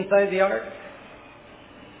have been inside the ark.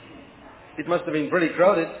 It must have been pretty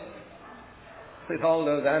crowded with all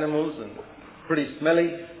those animals and pretty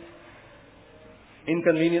smelly,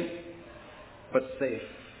 inconvenient, but safe.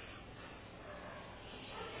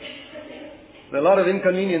 There are a lot of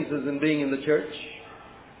inconveniences in being in the church,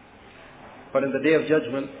 but in the day of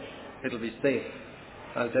judgment, it'll be safe.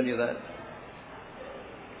 I'll tell you that.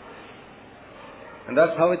 And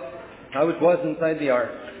that's how it was inside the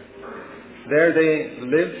ark. There they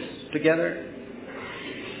lived together.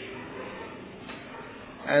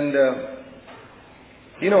 And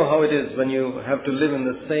you know how it is when you have to live in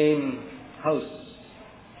the same house.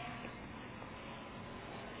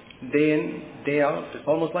 Day in, day out. It's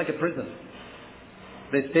almost like a prison.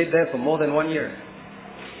 They stayed there for more than 1 year.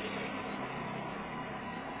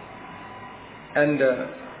 And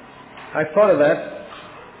I thought of that.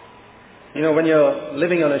 You know, when you're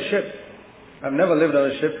living on a ship, I've never lived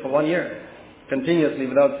on a ship for 1 year, continuously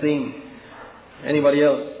without seeing anybody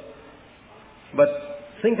else. But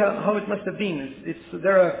think how it must have been.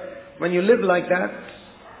 When you live like that,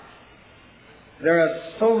 there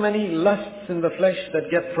are so many lusts in the flesh that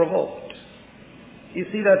get provoked. You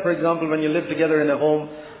see that, for example, when you live together in a home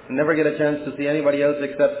and never get a chance to see anybody else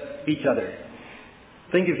except each other.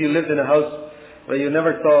 Think if you lived in a house where you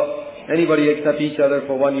never saw anybody except each other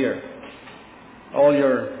for 1 year. All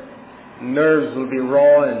your nerves will be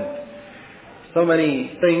raw, and so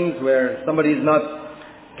many things where somebody is not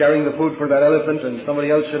carrying the food for that elephant and somebody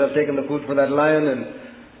else should have taken the food for that lion, and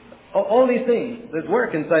all these things. There's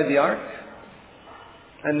work inside the ark.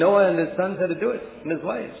 And Noah and his sons had to do it, and his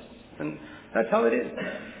wives. And that's how it is.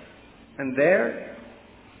 And there,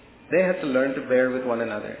 they had to learn to bear with one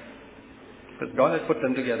another. Because God had put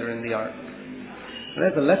them together in the ark. And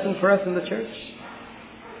there's a lesson for us in the church.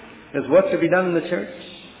 There's work to be done in the church.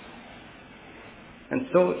 And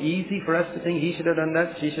so easy for us to think he should have done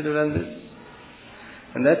that, she should have done this.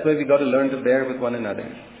 And that's why we've got to learn to bear with one another.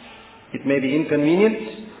 It may be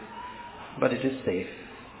inconvenient, but it is safe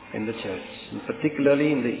in the church. And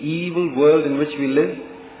particularly in the evil world in which we live,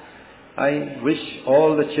 I wish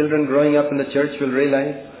all the children growing up in the church will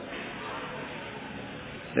realize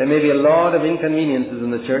there may be a lot of inconveniences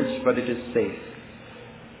in the church, but it is safe.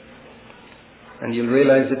 And you'll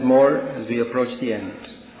realize it more as we approach the end.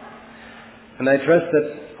 And I trust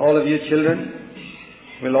that all of you children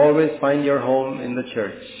will always find your home in the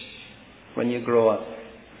church when you grow up.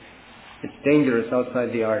 It's dangerous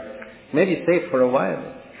outside the ark. Maybe safe for a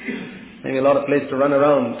while. Maybe a lot of place to run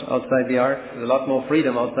around outside the ark. There's a lot more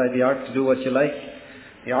freedom outside the ark to do what you like.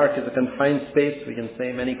 The ark is a confined space. We can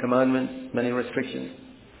say many commandments, many restrictions.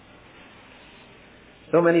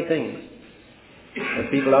 So many things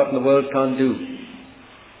that people out in the world can't do.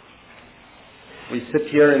 We sit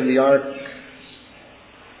here in the ark,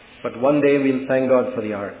 but one day we'll thank God for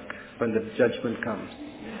the ark when the judgment comes.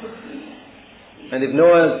 And if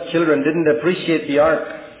Noah's children didn't appreciate the ark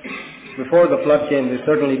before the flood came, they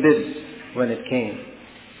certainly did when it came.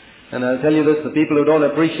 And I'll tell you this, the people who don't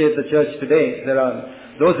appreciate the church today, there are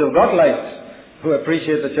those who've got light who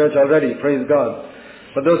appreciate the church already, praise God.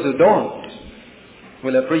 But those who don't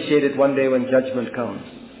will appreciate it one day when judgment comes.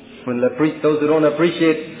 Those who don't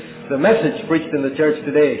appreciate the message preached in the church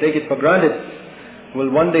today, take it for granted, will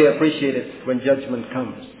one day appreciate it when judgment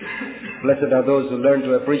comes. Blessed are those who learn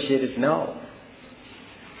to appreciate it now.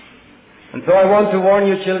 And so I want to warn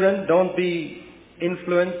you, children, don't be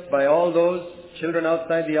influenced by all those children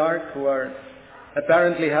outside the ark who are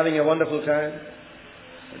apparently having a wonderful time.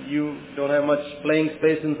 You don't have much playing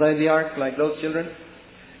space inside the ark like those children.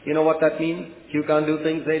 You know what that means? You can't do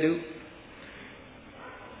things they do.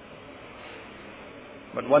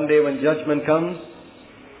 But one day when judgment comes,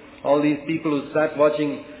 all these people who sat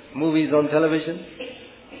watching movies on television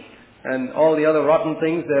and all the other rotten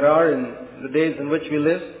things there are in the days in which we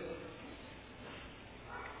live,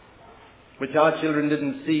 which our children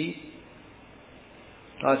didn't see,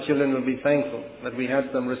 our children will be thankful that we had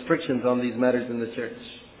some restrictions on these matters in the church.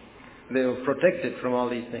 They were protected from all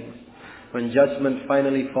these things. When judgment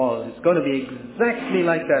finally falls, it's going to be exactly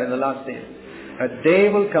like that in the last days. A day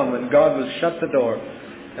will come when God will shut the door,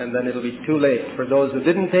 and then it'll be too late for those who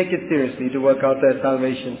didn't take it seriously to work out their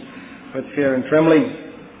salvation with fear and trembling.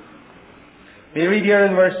 We read here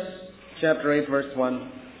in chapter 8, verse 1,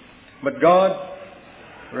 "But God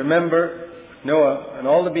remembered Noah and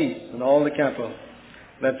all the beasts and all the cattle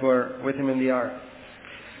that were with him in the ark."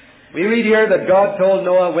 We read here that God told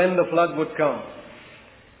Noah when the flood would come.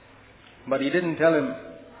 But he didn't tell him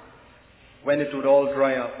when it would all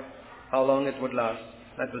dry up, how long it would last.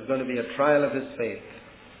 That was going to be a trial of his faith.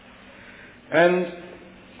 And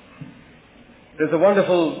there's a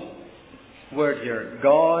wonderful word here.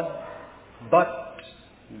 But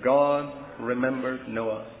God remembered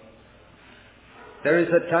Noah. There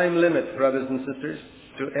is a time limit, brothers and sisters,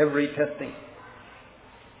 to every testing.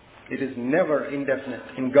 It is never indefinite.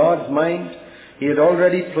 In God's mind, He had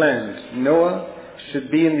already planned Noah should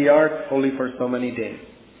be in the ark only for so many days.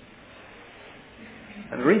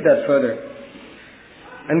 And read that further.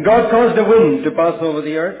 "And God caused a wind to pass over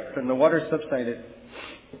the earth, and the waters subsided.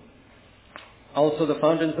 Also the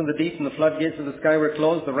fountains in the deep and the floodgates of the sky were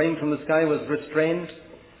closed. The rain from the sky was restrained,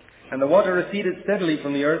 and the water receded steadily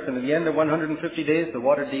from the earth, and at the end of 150 days the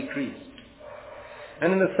water decreased.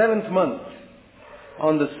 And in the 7th month,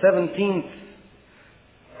 on the 17th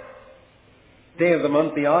day of the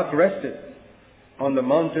month, the ark rested on the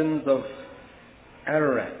mountains of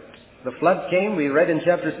Ararat." The flood came, we read in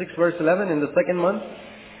chapter 6, verse 11, in the 2nd month.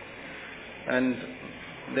 And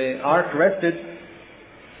the ark rested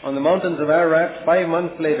on the mountains of Ararat 5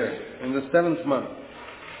 months later, in the 7th month.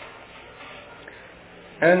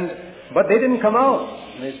 But they didn't come out.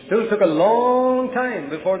 It still took a long time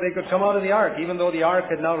before they could come out of the ark, even though the ark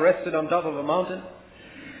had now rested on top of a mountain.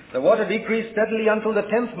 The water decreased steadily until the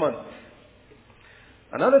 10th month.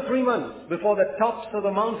 Another 3 months before the tops of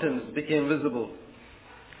the mountains became visible.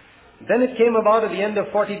 Then it came about at the end of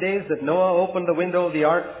 40 days that Noah opened the window of the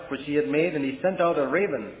ark which he had made, and he sent out a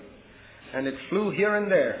raven, and it flew here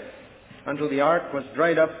and there until the ark was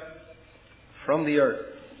dried up from the earth.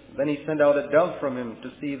 Then he sent out a dove from him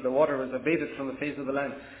to see if the water was abated from the face of the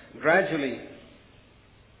land. Gradually,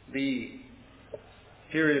 the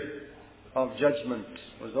period of judgment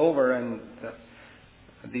was over, and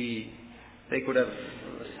they could have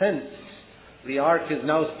sensed the ark is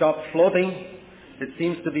now stopped floating. It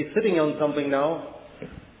seems to be sitting on something now.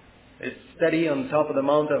 It's steady on top of the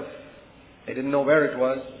mount of, they didn't know where it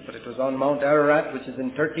was, but it was on Mount Ararat, which is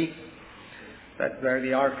in Turkey. That's where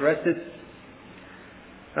the ark rested.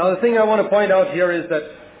 Now the thing I want to point out here is that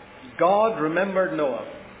God remembered Noah.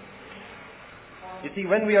 You see,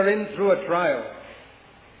 when we are in through a trial,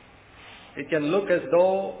 it can look as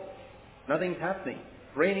though nothing's happening.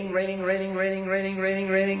 Raining.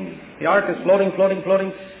 The ark is floating,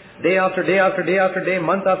 day after day after day after day,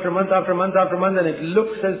 month after month after month after month, and it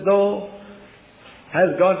looks as though,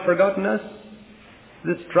 has God forgotten us?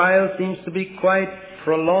 This trial seems to be quite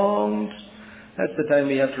prolonged. That's the time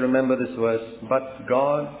we have to remember this verse. But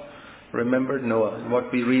God remembered Noah. And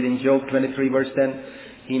what we read in Job 23 verse 10,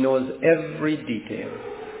 He knows every detail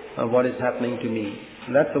of what is happening to me.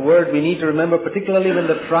 And that's the word we need to remember, particularly when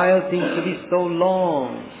the trial seems to be so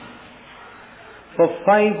long. For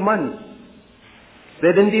 5 months,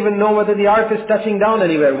 they didn't even know whether the ark is touching down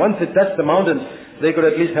anywhere. Once it touched the mountain, they could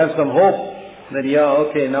at least have some hope that,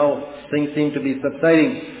 now things seem to be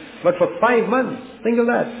subsiding. But for 5 months, think of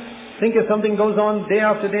that. Think if something goes on day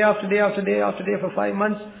after day after day after day after day for 5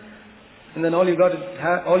 months, And then all you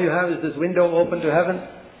have is this window open to heaven,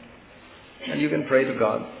 and you can pray to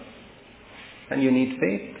God. And you need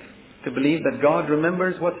faith to believe that God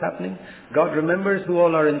remembers what's happening. God remembers who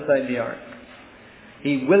all are inside the ark.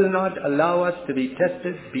 He will not allow us to be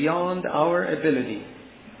tested beyond our ability.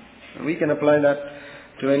 And we can apply that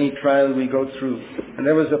to any trial we go through. And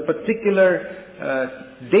there was a particular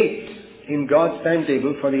date in God's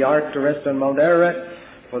timetable for the ark to rest on Mount Ararat,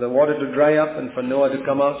 for the water to dry up, and for Noah to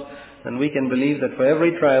come out. And we can believe that for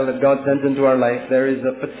every trial that God sends into our life, there is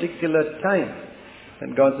a particular time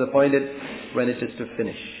that God's appointed when it is to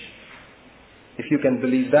finish. If you can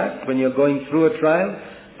believe that, when you're going through a trial,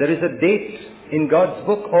 there is a date in God's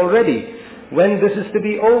book already when this is to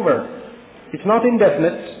be over. It's not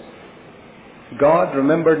indefinite. God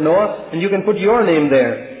remembered Noah, and you can put your name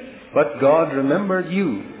there. But God remembered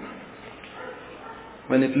you.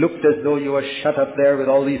 When it looked as though you were shut up there with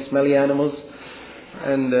all these smelly animals,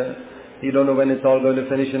 and you don't know when it's all going to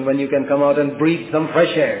finish, and when you can come out and breathe some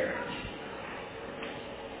fresh air.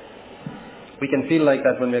 We can feel like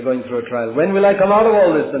that when we're going through a trial. When will I come out of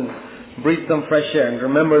all this and breathe some fresh air? And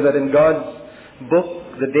remember that in God's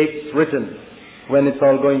book, the date's written when it's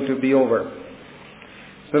all going to be over.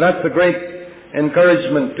 So that's a great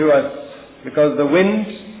encouragement to us, because the wind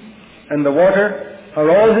and the water are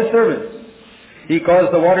all His servants. He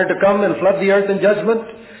caused the water to come and flood the earth in judgment.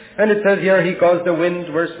 And it says here, He caused the wind,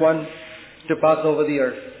 verse 1, to pass over the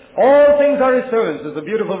earth. All things are His servants. There's a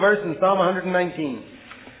beautiful verse in Psalm 119.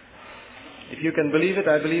 If you can believe it,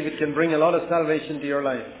 I believe it can bring a lot of salvation to your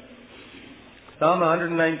life. Psalm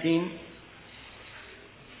 119.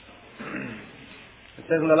 It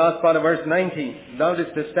says in the last part of verse 19, Thou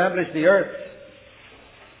didst establish the earth.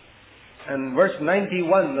 And verse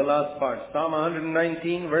 91, the last part. Psalm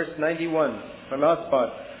 119, verse 91, the last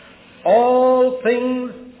part. All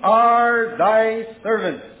things are Thy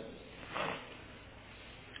servants.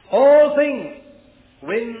 All things,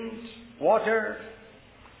 wind, water,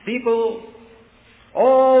 people,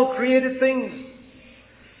 all created things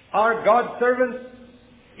are God's servants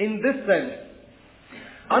in this sense.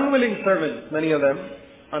 Unwilling servants, many of them,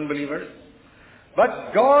 unbelievers.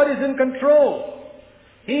 But God is in control.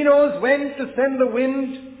 He knows when to send the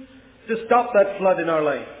wind to stop that flood in our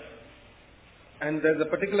life. And there's a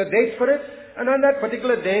particular date for it. And on that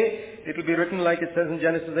particular day, it will be written like it says in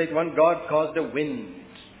Genesis 8:1, God caused a wind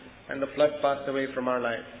and the flood passed away from our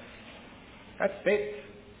life. That's faith.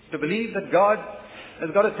 To believe that God has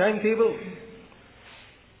got a timetable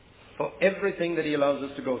for everything that He allows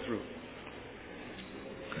us to go through.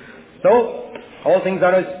 So, all things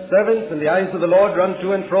are His servants, and the eyes of the Lord run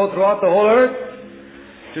to and fro throughout the whole earth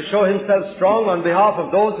to show Himself strong on behalf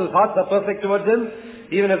of those whose hearts are perfect towards Him,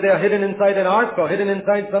 even if they are hidden inside an ark or hidden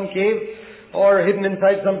inside some cave or hidden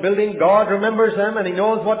inside some building. God remembers them, and He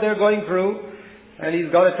knows what they're going through, and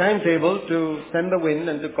He's got a timetable to send the wind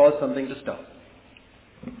and to cause something to stop.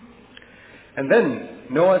 And then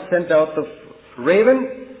Noah sent out the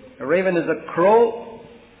raven. A raven is a crow.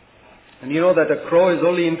 And you know that a crow is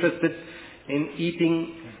only interested in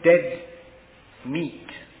eating dead meat.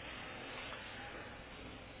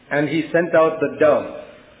 And he sent out the dove.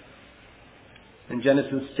 In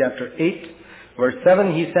Genesis chapter 8, verse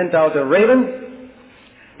 7, he sent out a raven.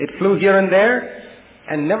 It flew here and there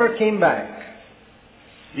and never came back.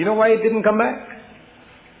 You know why it didn't come back?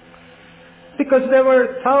 Because there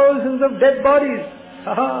were thousands of dead bodies.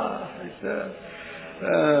 It's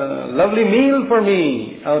a lovely meal for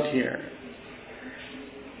me out here.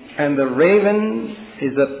 And the raven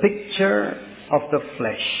is a picture of the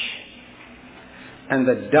flesh. And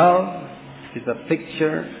the dove is a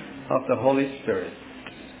picture of the Holy Spirit.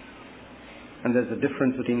 And there's a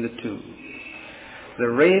difference between the two. The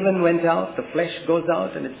raven went out, the flesh goes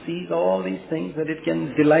out, and it sees all these things that it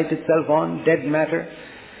can delight itself on, dead matter.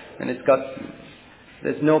 And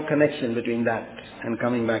there's no connection between that and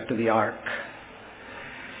coming back to the ark.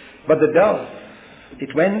 But the dove,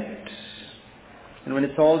 it went, and when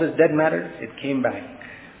it saw all this dead matter, it came back.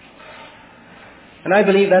 And I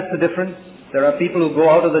believe that's the difference. There are people who go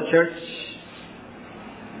out of the church,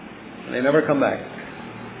 and they never come back.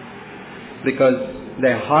 Because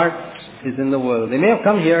their heart is in the world. They may have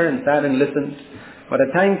come here and sat and listened, but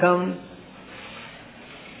a time comes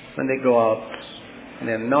when they go out, and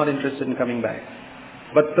they're not interested in coming back.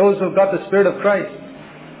 But those who've got the Spirit of Christ,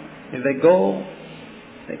 if they go,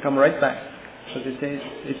 they come right back. So they say,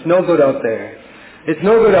 it's no good out there. It's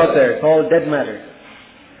no good out there. It's all dead matter.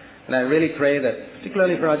 And I really pray that,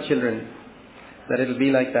 particularly for our children, that it'll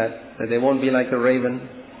be like that they won't be like the raven.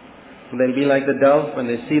 They'll be like the dove. When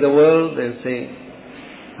they see the world, they'll say,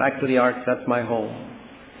 back to the ark, that's my home.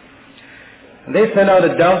 And they sent out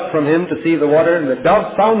a dove from him to see the water, and the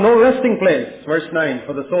dove found no resting place. Verse 9,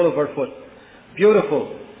 for the sole of her foot.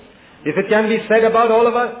 Beautiful. If it can be said about all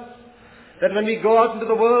of us, that when we go out into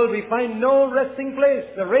the world, we find no resting place.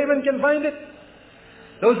 The raven can find it.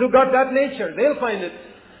 Those who got that nature, they'll find it.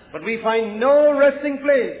 But we find no resting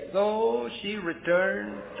place. So she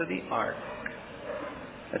returned to the ark.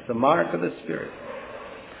 That's the mark of the Spirit.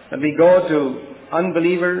 When we go to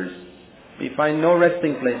unbelievers, we find no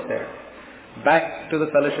resting place there. Back to the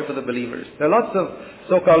fellowship of the believers. There are lots of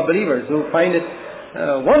so-called believers who find it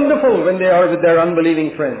wonderful when they are with their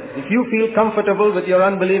unbelieving friends. If you feel comfortable with your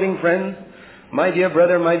unbelieving friends, my dear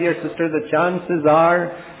brother, my dear sister, the chances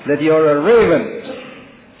are that you're a raven.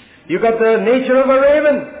 You got the nature of a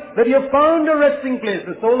raven, that you have found a resting place.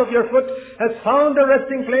 The sole of your foot has found a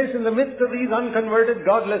resting place in the midst of these unconverted,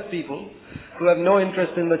 godless people who have no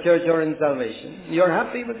interest in the church or in salvation. You're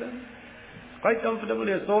happy with them. Quite comfortable.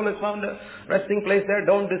 Your soul has found a resting place there.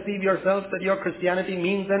 Don't deceive yourself that your Christianity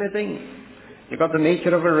means anything. You got the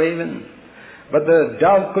nature of a raven. But the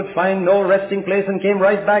dove could find no resting place and came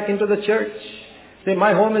right back into the church. Say,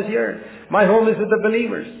 my home is here. My home is with the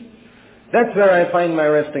believers. That's where I find my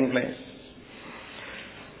resting place.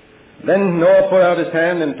 Then Noah put out his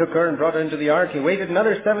hand and took her and brought her into the ark. He waited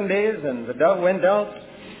another 7 days, and the dove went out.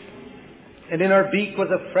 And in her beak was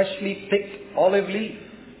a freshly picked olive leaf.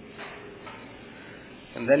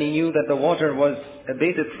 And then he knew that the water was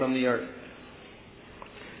abated from the earth.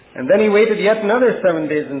 And then he waited yet another 7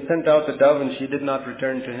 days and sent out the dove, and she did not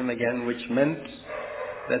return to him again, which meant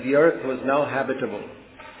that the earth was now habitable.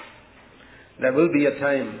 There will be a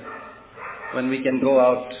time when we can go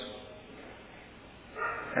out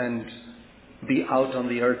and be out on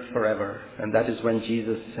the earth forever. And that is when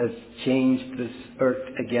Jesus has changed this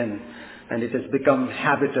earth again, and it has become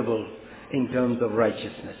habitable in terms of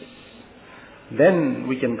righteousness. Then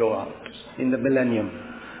we can go out in the millennium.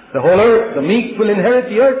 The whole earth, the meek will inherit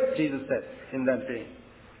the earth, Jesus said, in that day.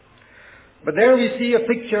 But there we see a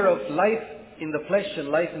picture of life in the flesh and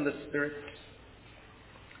life in the spirit.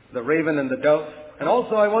 The raven and the dove. And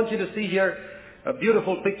also I want you to see here a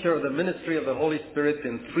beautiful picture of the ministry of the Holy Spirit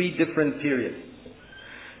in 3 different periods.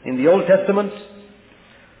 In the Old Testament,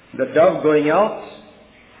 the dove going out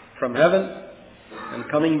from heaven and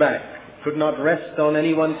coming back could not rest on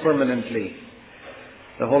anyone permanently.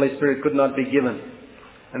 The Holy Spirit could not be given.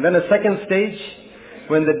 And then a second stage,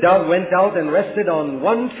 when the dove went out and rested on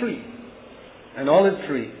one tree, an olive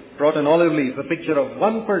tree, brought an olive leaf, a picture of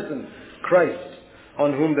one person, Christ,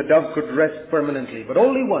 on whom the dove could rest permanently, but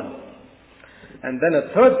only one. And then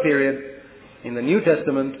a third period in the New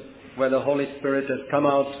Testament where the Holy Spirit has come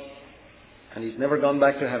out and He's never gone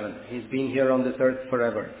back to heaven. He's been here on this earth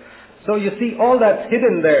forever. So you see all that's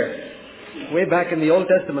hidden there, way back in the Old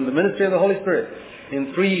Testament, the ministry of the Holy Spirit,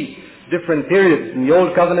 in 3 different periods. In the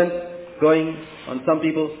Old Covenant, going on some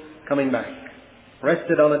people, coming back.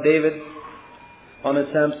 Rested on a David, on a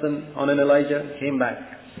Samson, on an Elijah, came back.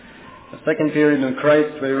 The second period in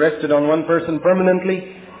Christ, where He rested on one person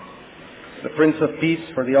permanently, the Prince of Peace,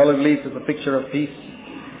 for the olive leaf is a picture of peace.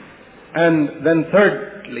 And then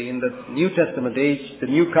thirdly, in the New Testament age, the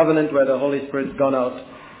New Covenant, where the Holy Spirit's gone out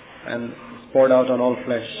and poured out on all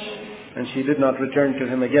flesh. And she did not return to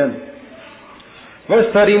Him again.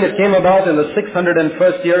 Verse 13, it came about in the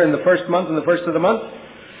 601st year, in the first month, in the first of the month,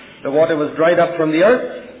 the water was dried up from the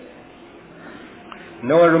earth.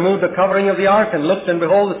 Noah removed the covering of the ark and looked, and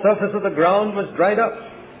behold, the surface of the ground was dried up.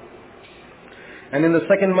 And in the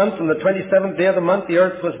second month, on the 27th day of the month, the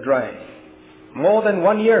earth was dry. More than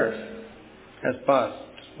 1 year has passed.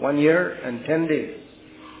 1 year and 10 days.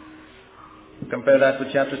 Compare that with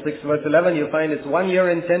chapter 6, verse 11, you find it's 1 year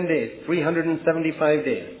and 10 days, 375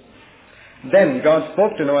 days. Then God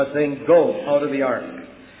spoke to Noah, saying, go out of the ark,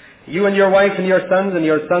 you and your wife and your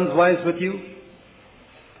sons' wives with you.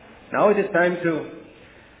 Now it is time to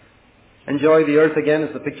enjoy the earth again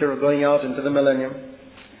as the picture of going out into the millennium.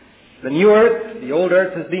 The new earth, the old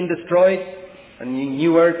earth has been destroyed, and the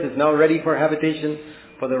new earth is now ready for habitation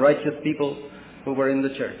for the righteous people who were in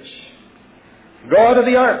the church. Go out of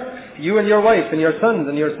the ark, you and your wife and your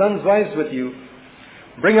sons' wives with you.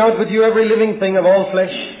 Bring out with you every living thing of all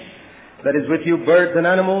flesh that is with you, birds and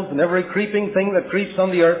animals, and every creeping thing that creeps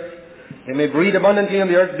on the earth. They may breed abundantly on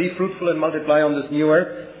the earth, be fruitful and multiply on this new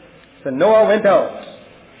earth. So Noah went out,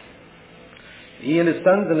 he and his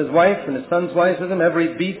sons and his wife and his sons' wives with him,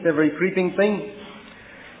 every beast, every creeping thing,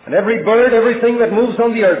 and every bird, everything that moves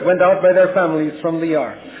on the earth went out by their families from the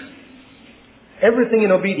ark. Everything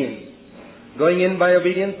in obedience. Going in by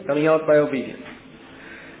obedience, coming out by obedience.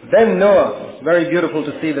 Then Noah, it's very beautiful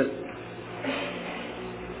to see this,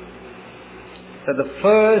 said the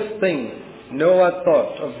first thing Noah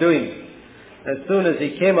thought of doing as soon as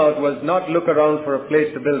he came out was not look around for a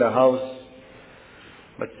place to build a house,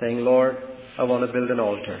 but saying, Lord, I want to build an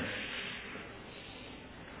altar.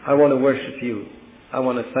 I want to worship you. I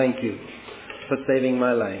want to thank you for saving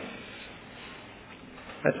my life.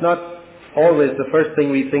 That's not always the first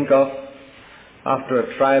thing we think of after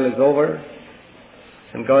a trial is over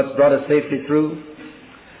and God's brought us safely through.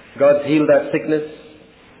 God's healed that sickness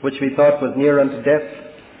which we thought was near unto death.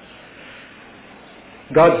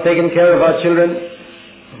 God's taken care of our children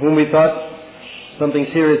whom we thought something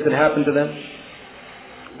serious had happened to them.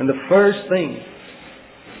 And the first thing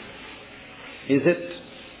is it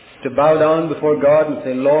to bow down before God and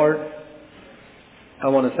say, Lord, I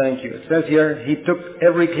want to thank you. It says here, he took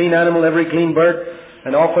every clean animal, every clean bird,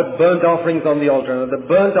 and offered burnt offerings on the altar. Now, the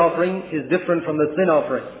burnt offering is different from the sin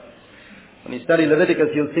offering. When you study Leviticus,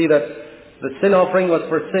 you'll see that the sin offering was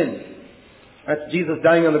for sin. That's Jesus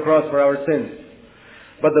dying on the cross for our sins.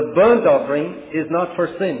 But the burnt offering is not for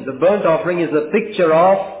sin. The burnt offering is a picture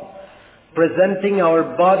of presenting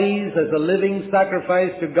our bodies as a living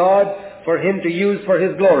sacrifice to God for Him to use for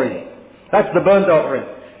His glory. That's the burnt offering.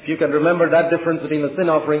 If you can remember that difference between the sin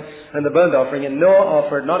offering and the burnt offering. And Noah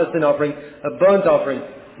offered not a sin offering, a burnt offering,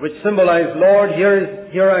 which symbolized, Lord,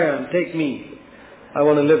 here I am, take me. I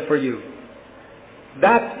want to live for you.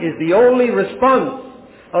 That is the only response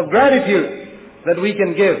of gratitude that we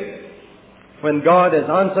can give when God has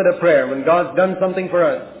answered a prayer, when God's done something for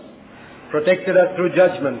us, protected us through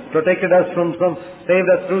judgment, protected us from saved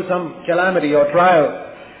us through some calamity or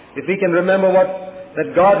trial. If we can remember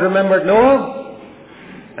that God remembered Noah,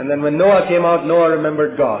 and then when Noah came out, Noah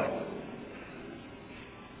remembered God.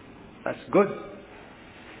 That's good.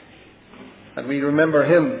 That we remember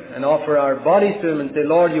Him and offer our bodies to Him and say,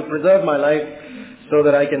 Lord, you preserve my life so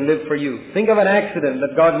that I can live for you. Think of an accident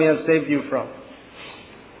that God may have saved you from.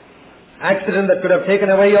 Accident that could have taken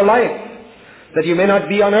away your life, that you may not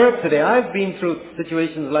be on earth today. I've been through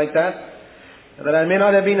situations like that I may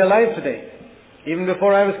not have been alive today, even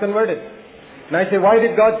before I was converted. And I say, why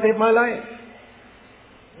did God save my life?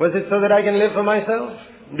 Was it so that I can live for myself,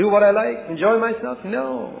 do what I like, enjoy myself?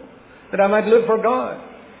 No. That I might live for God,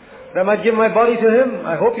 that I might give my body to Him.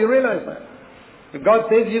 I hope you realize that. If God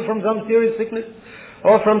saves you from some serious sickness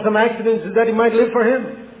or from some accidents, that you might live for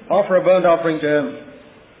Him. Offer a burnt offering to Him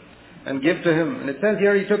and give to Him. And it says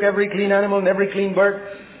here, He took every clean animal and every clean bird.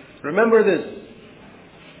 Remember this.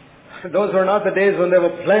 Those were not the days when there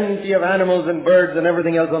were plenty of animals and birds and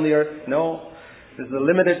everything else on the earth. No. This is a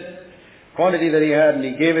limited quantity that He had, and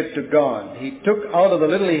He gave it to God. He took out of the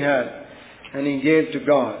little He had and He gave to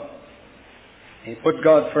God. He put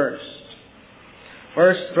God first.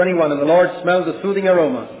 Verse 21, and the Lord smelled the soothing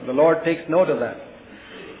aroma. The Lord takes note of that.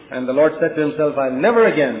 And the Lord said to Himself, I'll never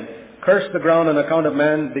again curse the ground on account of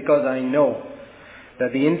man, because I know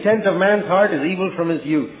that the intent of man's heart is evil from his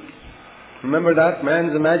youth. Remember that?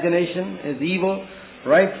 Man's imagination is evil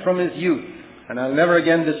right from his youth. And I'll never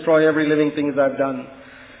again destroy every living thing as I've done.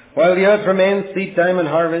 While the earth remains, seed time and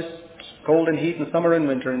harvest, cold and heat, and summer and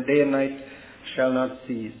winter, and day and night shall not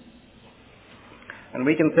cease. And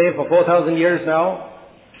we can say for 4,000 years now,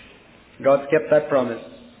 God's kept that promise.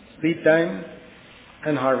 Seed time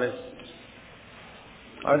and harvest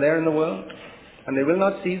are there in the world, and they will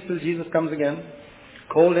not cease till Jesus comes again.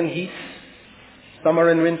 Cold and heat, summer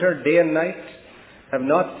and winter, day and night have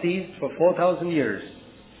not ceased for 4,000 years.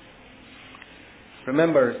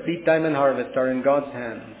 Remember, seed time and harvest are in God's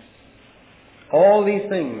hands. All these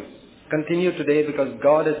things continue today because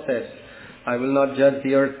God has said, I will not judge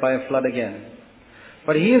the earth by a flood again.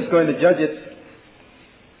 But He is going to judge it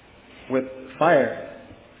with fire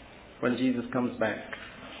when Jesus comes back.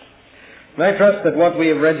 And I trust that what we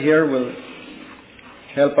have read here will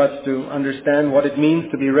help us to understand what it means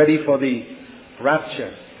to be ready for the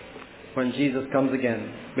rapture when Jesus comes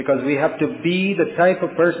again. Because we have to be the type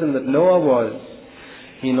of person that Noah was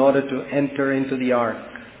in order to enter into the ark,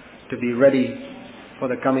 to be ready for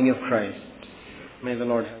the coming of Christ. May the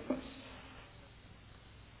Lord help us.